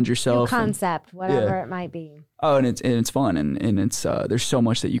want to challenge yourself. New concept, whatever it might be. Oh, and it's fun, and it's there's so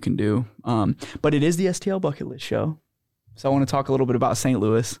much that you can do. But it is the STL bucket list show. So I want to talk a little bit about St.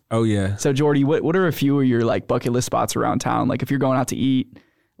 Louis. Oh yeah. So Jordy, what are a few of your like bucket list spots around town? Like if you're going out to eat,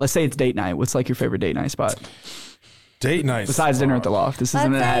 let's say it's date night. What's like your favorite date night spot? Date night. Besides dinner at the loft. This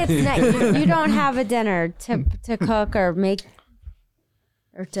isn't an ad. You don't have a dinner to cook or make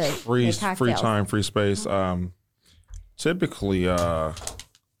or to free time, free space. Typically, kind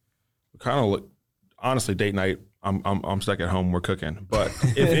of honestly, date night. I'm stuck at home. We're cooking, but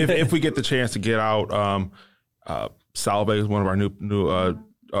if we get the chance to get out, Salve is one of our new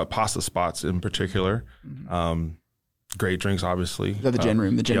pasta spots in particular. Great drinks, obviously. The Gin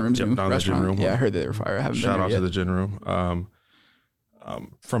Room. The Gin Room's new down restaurant. The Gin Room. Yeah, I heard that they were fire. I haven't Shout been there out yet. to the Gin Room.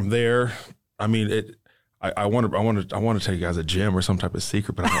 From there, I mean, I want to tell you guys a gym or some type of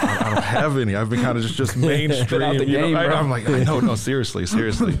secret, but I don't have any. I've been kind of just mainstream. Out the game, bro. I'm like, no, seriously.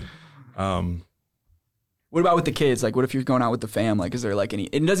 What about with the kids? Like, what if you're going out with the fam? Like, is there like any?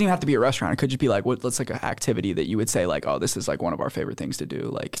 It doesn't even have to be a restaurant. It could just be like, what's like an activity that you would say like, oh, this is like one of our favorite things to do.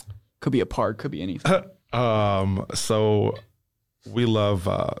 Like, could be a park, could be anything. So we love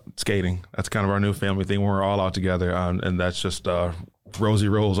skating. That's kind of our new family thing. We're all out together, and that's just Rosie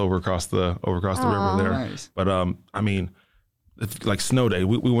rolls over across the river there. Nice. But I mean, it's like snow day.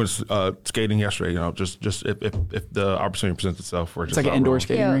 We went skating yesterday. You know, just if the opportunity presents itself, we're just It's like an indoor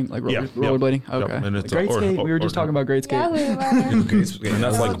skating rink, like rollerblading. Yep. Okay. And it's Great skate. We were just talking about great skate. Yeah, we were. and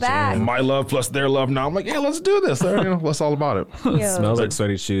that's like my love plus their love. Now I'm like, yeah, let's do this. That's all about it. Smells like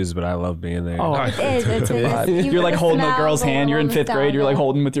sweaty shoes, but I love being there. Oh, It is. you're like holding a girl's hand. You're in 5th grade. You're like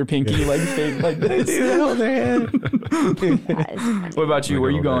holding with your pinky, like skating like this. What about you?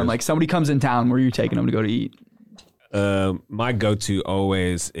 Where are you going? Like somebody comes in town, where are you taking them to go to eat? My go-to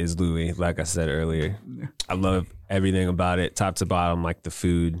always is Louis. Like I said earlier, I love everything about it, top to bottom, like the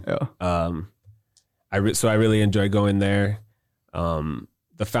food. Yeah. I really enjoy going there.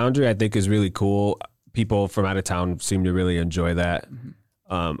 The Foundry I think is really cool. People from out of town seem to really enjoy that.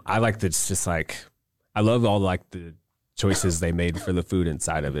 I like that. It's just like I love all like the choices they made for the food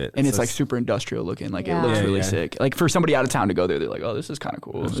inside of it. And it's like super industrial looking. Like it looks really sick. Like for somebody out of town to go there, they're like, oh, this is kind of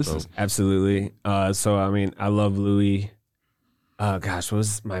cool. Absolutely. So, I mean, I love Louis. Gosh, what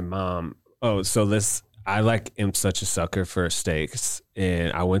was my mom? Oh, so I am such a sucker for steaks.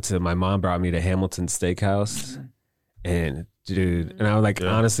 And my mom brought me to Hamilton Steakhouse. And dude, and I was like,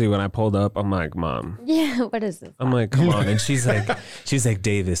 honestly, when I pulled up, I'm like, Mom. Yeah, what is this? I'm like, come on. And she's like,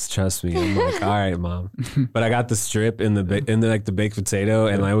 Davis, trust me. I'm like, all right, Mom. But I got the strip in the baked potato,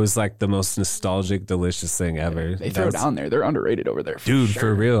 and it was like the most nostalgic, delicious thing ever. They throw down there. They're underrated over there.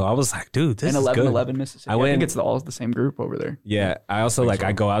 For real. I was like, dude, this is good. 11 Mississippi. I think it's all the same group over there. Yeah. I also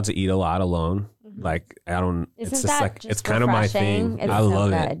I go out to eat a lot alone. Like I don't. It's just like it's kind of my thing. I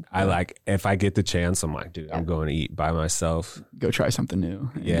love it. I like if I get the chance. I'm like, dude, I'm going to eat by myself. Go try something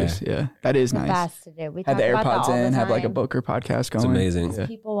new. Yeah, that is nice. Best to do. We have the AirPods in. Have like a book or podcast going. It's amazing.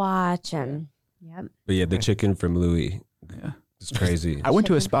 People watch and But yeah, the chicken from Louis. Yeah, it's crazy. I went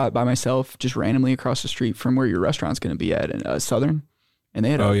to a spot by myself, just randomly across the street from where your restaurant's going to be at, in Southern, and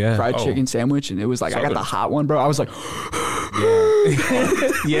they had a fried chicken sandwich, and it was like Southern. I got the hot one, bro. I was like.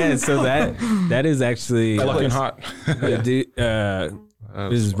 Yeah, so that is actually fucking hot. Dude, this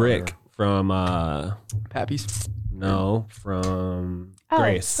is Rick from Pappy's. No, from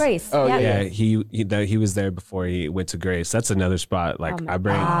Grace. Oh yeah, he was there before he went to Grace. That's another spot. Like I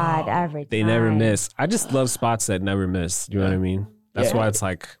bring. Every they time. never miss. I just love spots that never miss. You know what I mean? That's why it's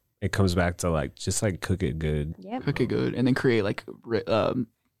like it comes back to like just like cook it good. Yep. Cook it good, and then create like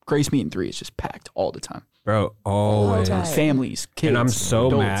Grace Meat and 3 is just packed all the time. Bro, always. Families, kids, and I'm so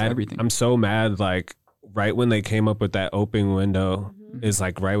adults, mad. Everything. I'm so mad. Like right when they came up with that open window, is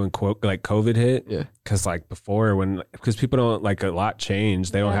like right when COVID hit. Yeah. Cause like before because people don't like a lot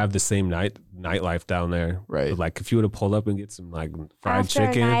changed. They don't have the same nightlife down there. Right. But like if you would have pulled up and get some like fried After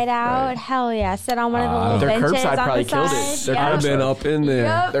chicken. a night out, hell yeah. Sit on one of the little Their benches curbside on probably the killed side. it. They've Yeah. been up in there.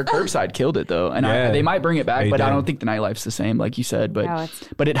 Yep. Their curbside killed it though, and Yeah. they might bring it back, They but I did. don't think the nightlife's the same, like you said. But No, it's-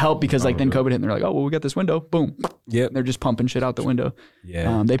 but it helped because like then COVID hit, and they're like, oh well, we got this window, boom. Yep. They're just pumping shit out the window.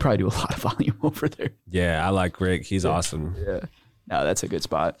 Yeah. They probably do a lot of volume over there. Yeah. I like Rick. He's awesome. Yeah. No, that's a good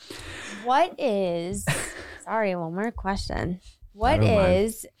spot. What is, sorry, one more question. What Never mind.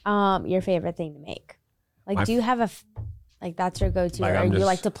 is your favorite thing to make? Like, do you have like that's your go-to Like, or I'm you just-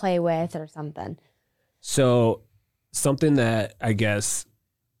 like to play with or something? So something that I guess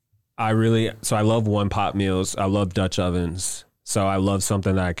I love one pot meals. I love Dutch ovens. So I love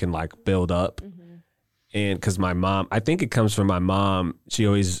something that I can like build up. And because my mom, I think it comes from my mom. She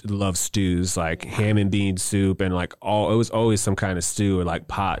always loved stews, like ham and bean soup, and like it was always some kind of stew or like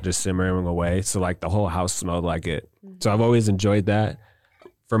pot just simmering away. So like the whole house smelled like it. So I've always enjoyed that.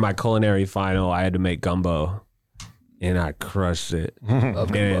 For my culinary final, I had to make gumbo, and I crushed it.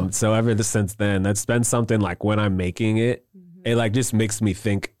 And so ever since then, that's been something like when I'm making it, it like just makes me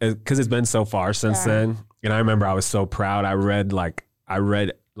think because it's been so far since then. And I remember I was so proud. I read like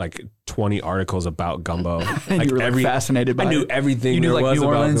 20 articles about gumbo. And you were like fascinated by I knew it. everything You knew there like was New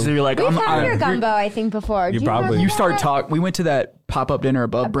about Orleans, so gumbo. you're like, We've had your you're- gumbo, I think, before. Do you probably- remember You that? started talk. We went to that pop-up dinner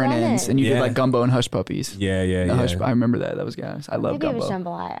above Brennan's, and you did Yeah. like gumbo and hush puppies. Yeah. I remember that. That was gas. I love Maybe it was gumbo.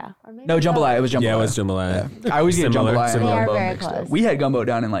 jambalaya. Or maybe No, jambalaya. It was jambalaya. Yeah, it was jambalaya. I always get Similar- jambalaya and similar. They are gumbo very mixed up. close. We had gumbo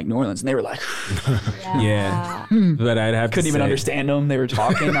down in like New Orleans, and they were like, Yeah. But I'd have couldn't to even say, understand them. They were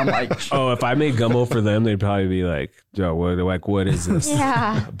talking. I'm like, Oh, if I made gumbo for them, they'd probably be like, Joe, what is this?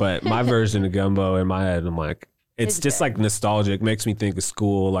 Yeah. But my version of gumbo in my head, I'm like, it's just like nostalgic. Makes me think of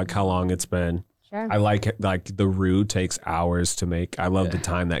school, like how long it's been. Sure. I like the roux takes hours to make. I love the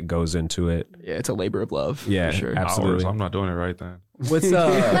time that goes into it. yeah, it's a labor of love. Yeah, for sure. absolutely. I'm not doing it right then.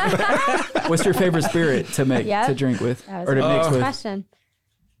 What's your favorite spirit to make Yep. to drink with That was or to a mix good with? question.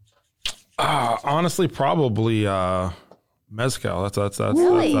 Honestly, probably mezcal. That's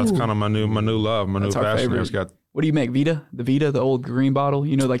Really? that's kind of my new love, my That's new our passion. favorite. It's got What do you make? Vita, the old green bottle.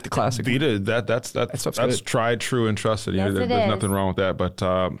 You know, like the classic. Vita. That's stuff's that's good. tried, true, and trusted. Yes, There's it is. nothing wrong with that. But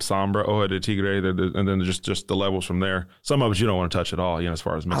Sombra, Hoja de Tigre, and then just the levels from there. Some of it you don't want to touch at all. As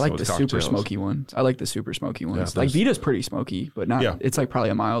far as I mixing like with the cocktails. super smoky ones. I like the super smoky ones. Yeah, like there's- Vita's pretty smoky, but not. Yeah. It's like probably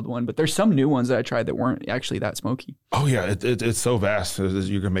a mild one. But there's some new ones that I tried that weren't actually that smoky. Oh yeah, it's so vast.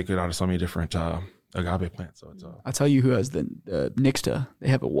 You can make it out of so many different agave plants. So it's I'll tell you who has the Nixta. They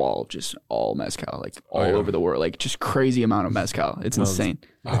have a wall just all mezcal, like all yeah. over the world, like just crazy amount of mezcal. It's insane.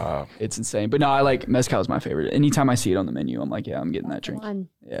 It's insane. But no, I like mezcal is my favorite. Anytime I see it on the menu, I'm like, yeah, I'm getting that drink. One.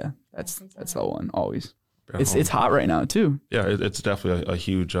 Yeah, that's the one always. It's hot right now too. yeah, it's definitely a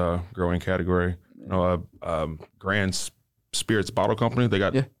huge growing category. Grand Spirits Bottle Company. They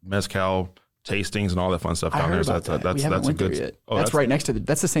got Yeah. mezcal tastings and all that fun stuff I down heard there. about So that. We haven't that's a went there good. yet. Oh, that's right next to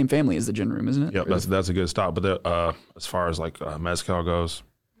that's the same family as the gin room, isn't it? Yep, Or that's a good stop. But as far as like mezcal goes,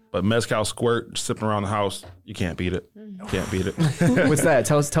 but mezcal squirt sipping around the house, you can't beat it. Can't beat it. what's that?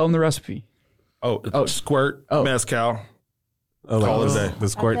 Tell them the recipe. Squirt mezcal. Oh, Call it a day. the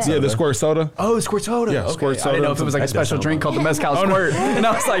squirt That's it. Yeah, soda. the squirt soda. Oh, squirt soda. Yeah, Okay. squirt I didn't know soda. if it was like a That special doesn't drink called the mezcal squirt, and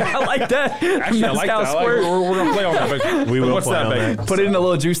I was like, I like that. Actually, I like Mezcal that. I like, squirt. we're gonna play on that. But We will what's play that, on baby? that. Put it in a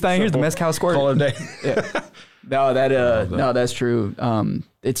little juice thing. Here's the mezcal squirt. Call it a day. Yeah. No, that's true.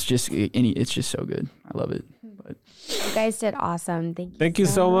 It's just so good. I love it. But You guys did awesome. Thank you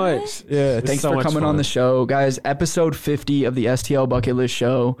so much. yeah, It's thanks so for much coming on fun. the show, guys. Episode 50 of the STL Bucket List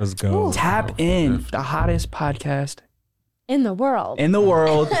Show. Let's go. Tap in the hottest podcast In the world. in the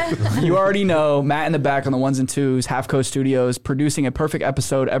world. You already know Matt in the back on the ones and twos, Half Coast Studios, producing a perfect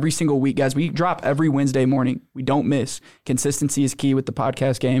episode every single week, guys. We drop every Wednesday morning. We don't miss. Consistency is key with the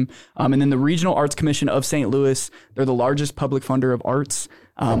podcast game. And then the Regional Arts Commission of St. Louis, they're the largest public funder of arts,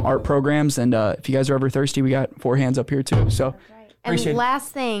 art programs. And if you guys are ever thirsty, we got 4 hands up here too. So appreciate And it.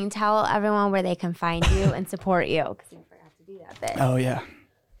 last thing, tell everyone where they can find you and support you because we forgot to do that bit. Oh yeah.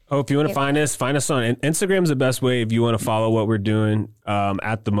 Oh, if you want to find us on Instagram's the best way if you want to follow what we're doing.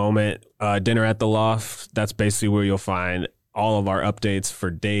 At the moment, Dinner at the Loft, that's basically where you'll find all of our updates for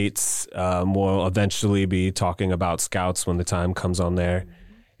dates. We'll eventually be talking about scouts when the time comes on there.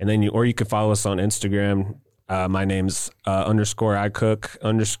 And then you can follow us on Instagram. My name's _icook_.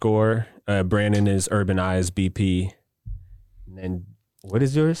 Brandon is Urban Eyes BP. And then what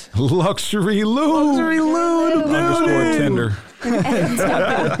is yours? Luxury Lou. _tender.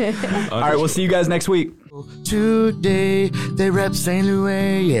 All right, we'll see you guys next week. Today they rep St.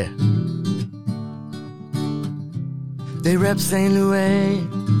 Louis, yeah. They rep St. Louis.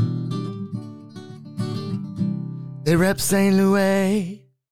 They rep St. Louis.